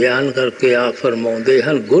कुछ बयान करके आप फरमाउंदे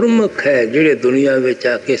हन गुरमुख है ਜਿਹੜੇ ਦੁਨੀਆ ਵਿੱਚ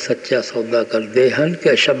ਆ ਕੇ ਸੱਚਾ ਸੌਦਾ ਕਰਦੇ ਹਨ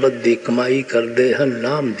ਕਿ ਸ਼ਬਦ ਦੀ ਕਮਾਈ ਕਰਦੇ ਹਨ,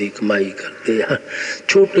 ਨਾਮ ਦੀ ਕਮਾਈ ਕਰਦੇ ਹਨ।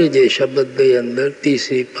 ਛੋਟੇ ਜਿਹੇ ਸ਼ਬਦ ਦੇ ਅੰਦਰ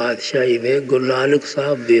ਤੀਸਰੀ ਪਾਤਸ਼ਾਹੀ ਨੇ ਗੁਰੂ ਨਾਨਕ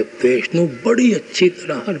ਸਾਹਿਬ ਦੇ ਉਪਦੇਸ਼ ਨੂੰ ਬੜੀ ਅੱਛੀ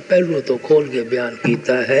ਤਰ੍ਹਾਂ ਹਰ ਪਹਿਲੂ ਤੋਂ ਖੋਲ ਕੇ ਬਿਆਨ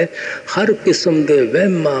ਕੀਤਾ ਹੈ। ਹਰ ਕਿਸਮ ਦੇ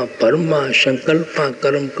ਵਹਿਮਾਂ ਭਰਮਾਂ ਸੰਕਲਪਾਂ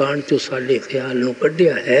ਕਰਮ ਕਾਂਡ ਚੋਂ ਸਾਡੇ ਖਿਆਲ ਨੂੰ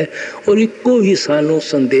ਕੱਢਿਆ ਹੈ ਔਰ ਇੱਕੋ ਹੀ ਸਾਨੂੰ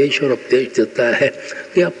ਸੰਦੇਸ਼ ਔਰ ਉਪਦੇਸ਼ ਦਿੱਤਾ ਹੈ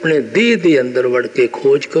ਕਿ ਆਪਣੇ ਦੇਹ ਦੇ ਅੰਦਰ ਵੜ ਕੇ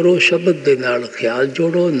ਖੋਜ ਕਰੋ, ਸ਼ਬਦ ਦੇ ਨਾਲ ਖਿਆਲ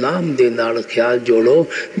ਜੋੜੋ, ਨਾਮ ਦੇ ਨਾਲ ਖਿਆਲ ਜੋੜੋ।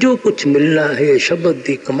 ਜੋ ਕੁਛ ਮਿਲਣਾ ਹੈ ਸ਼ਬਦ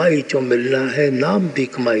ਦੀ ਕਮਾਈ ਚੋਂ ਮਿਲਣਾ ਹੈ, ਨਾਮ ਦੀ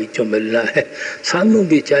ਕਮਾਈ ਚੋਂ ਮਿਲਣਾ ਹੈ। ਸਾਨੂੰ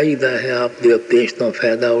ਵੀ ਚਾਹੀਦਾ ਹੈ ਆਪ ਦੇ ਉਪਦੇਸ਼ ਤੋਂ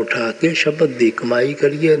ਫਾਇਦਾ ਉਠਾ ਕੇ ਸ਼ਬਦ ਦੀ ਕਮਾਈ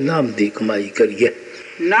ਕਰੀਏ, ਨਾਮ ਦੀ ਕਮਾਈ ਕਰੀਏ।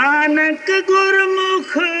 ਨਾਨਕ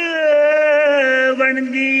ਗੁਰਮੁਖ ਬਣ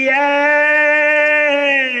ਜਿਐ,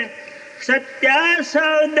 ਸੱਚਾ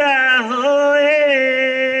ਸੌਦਾ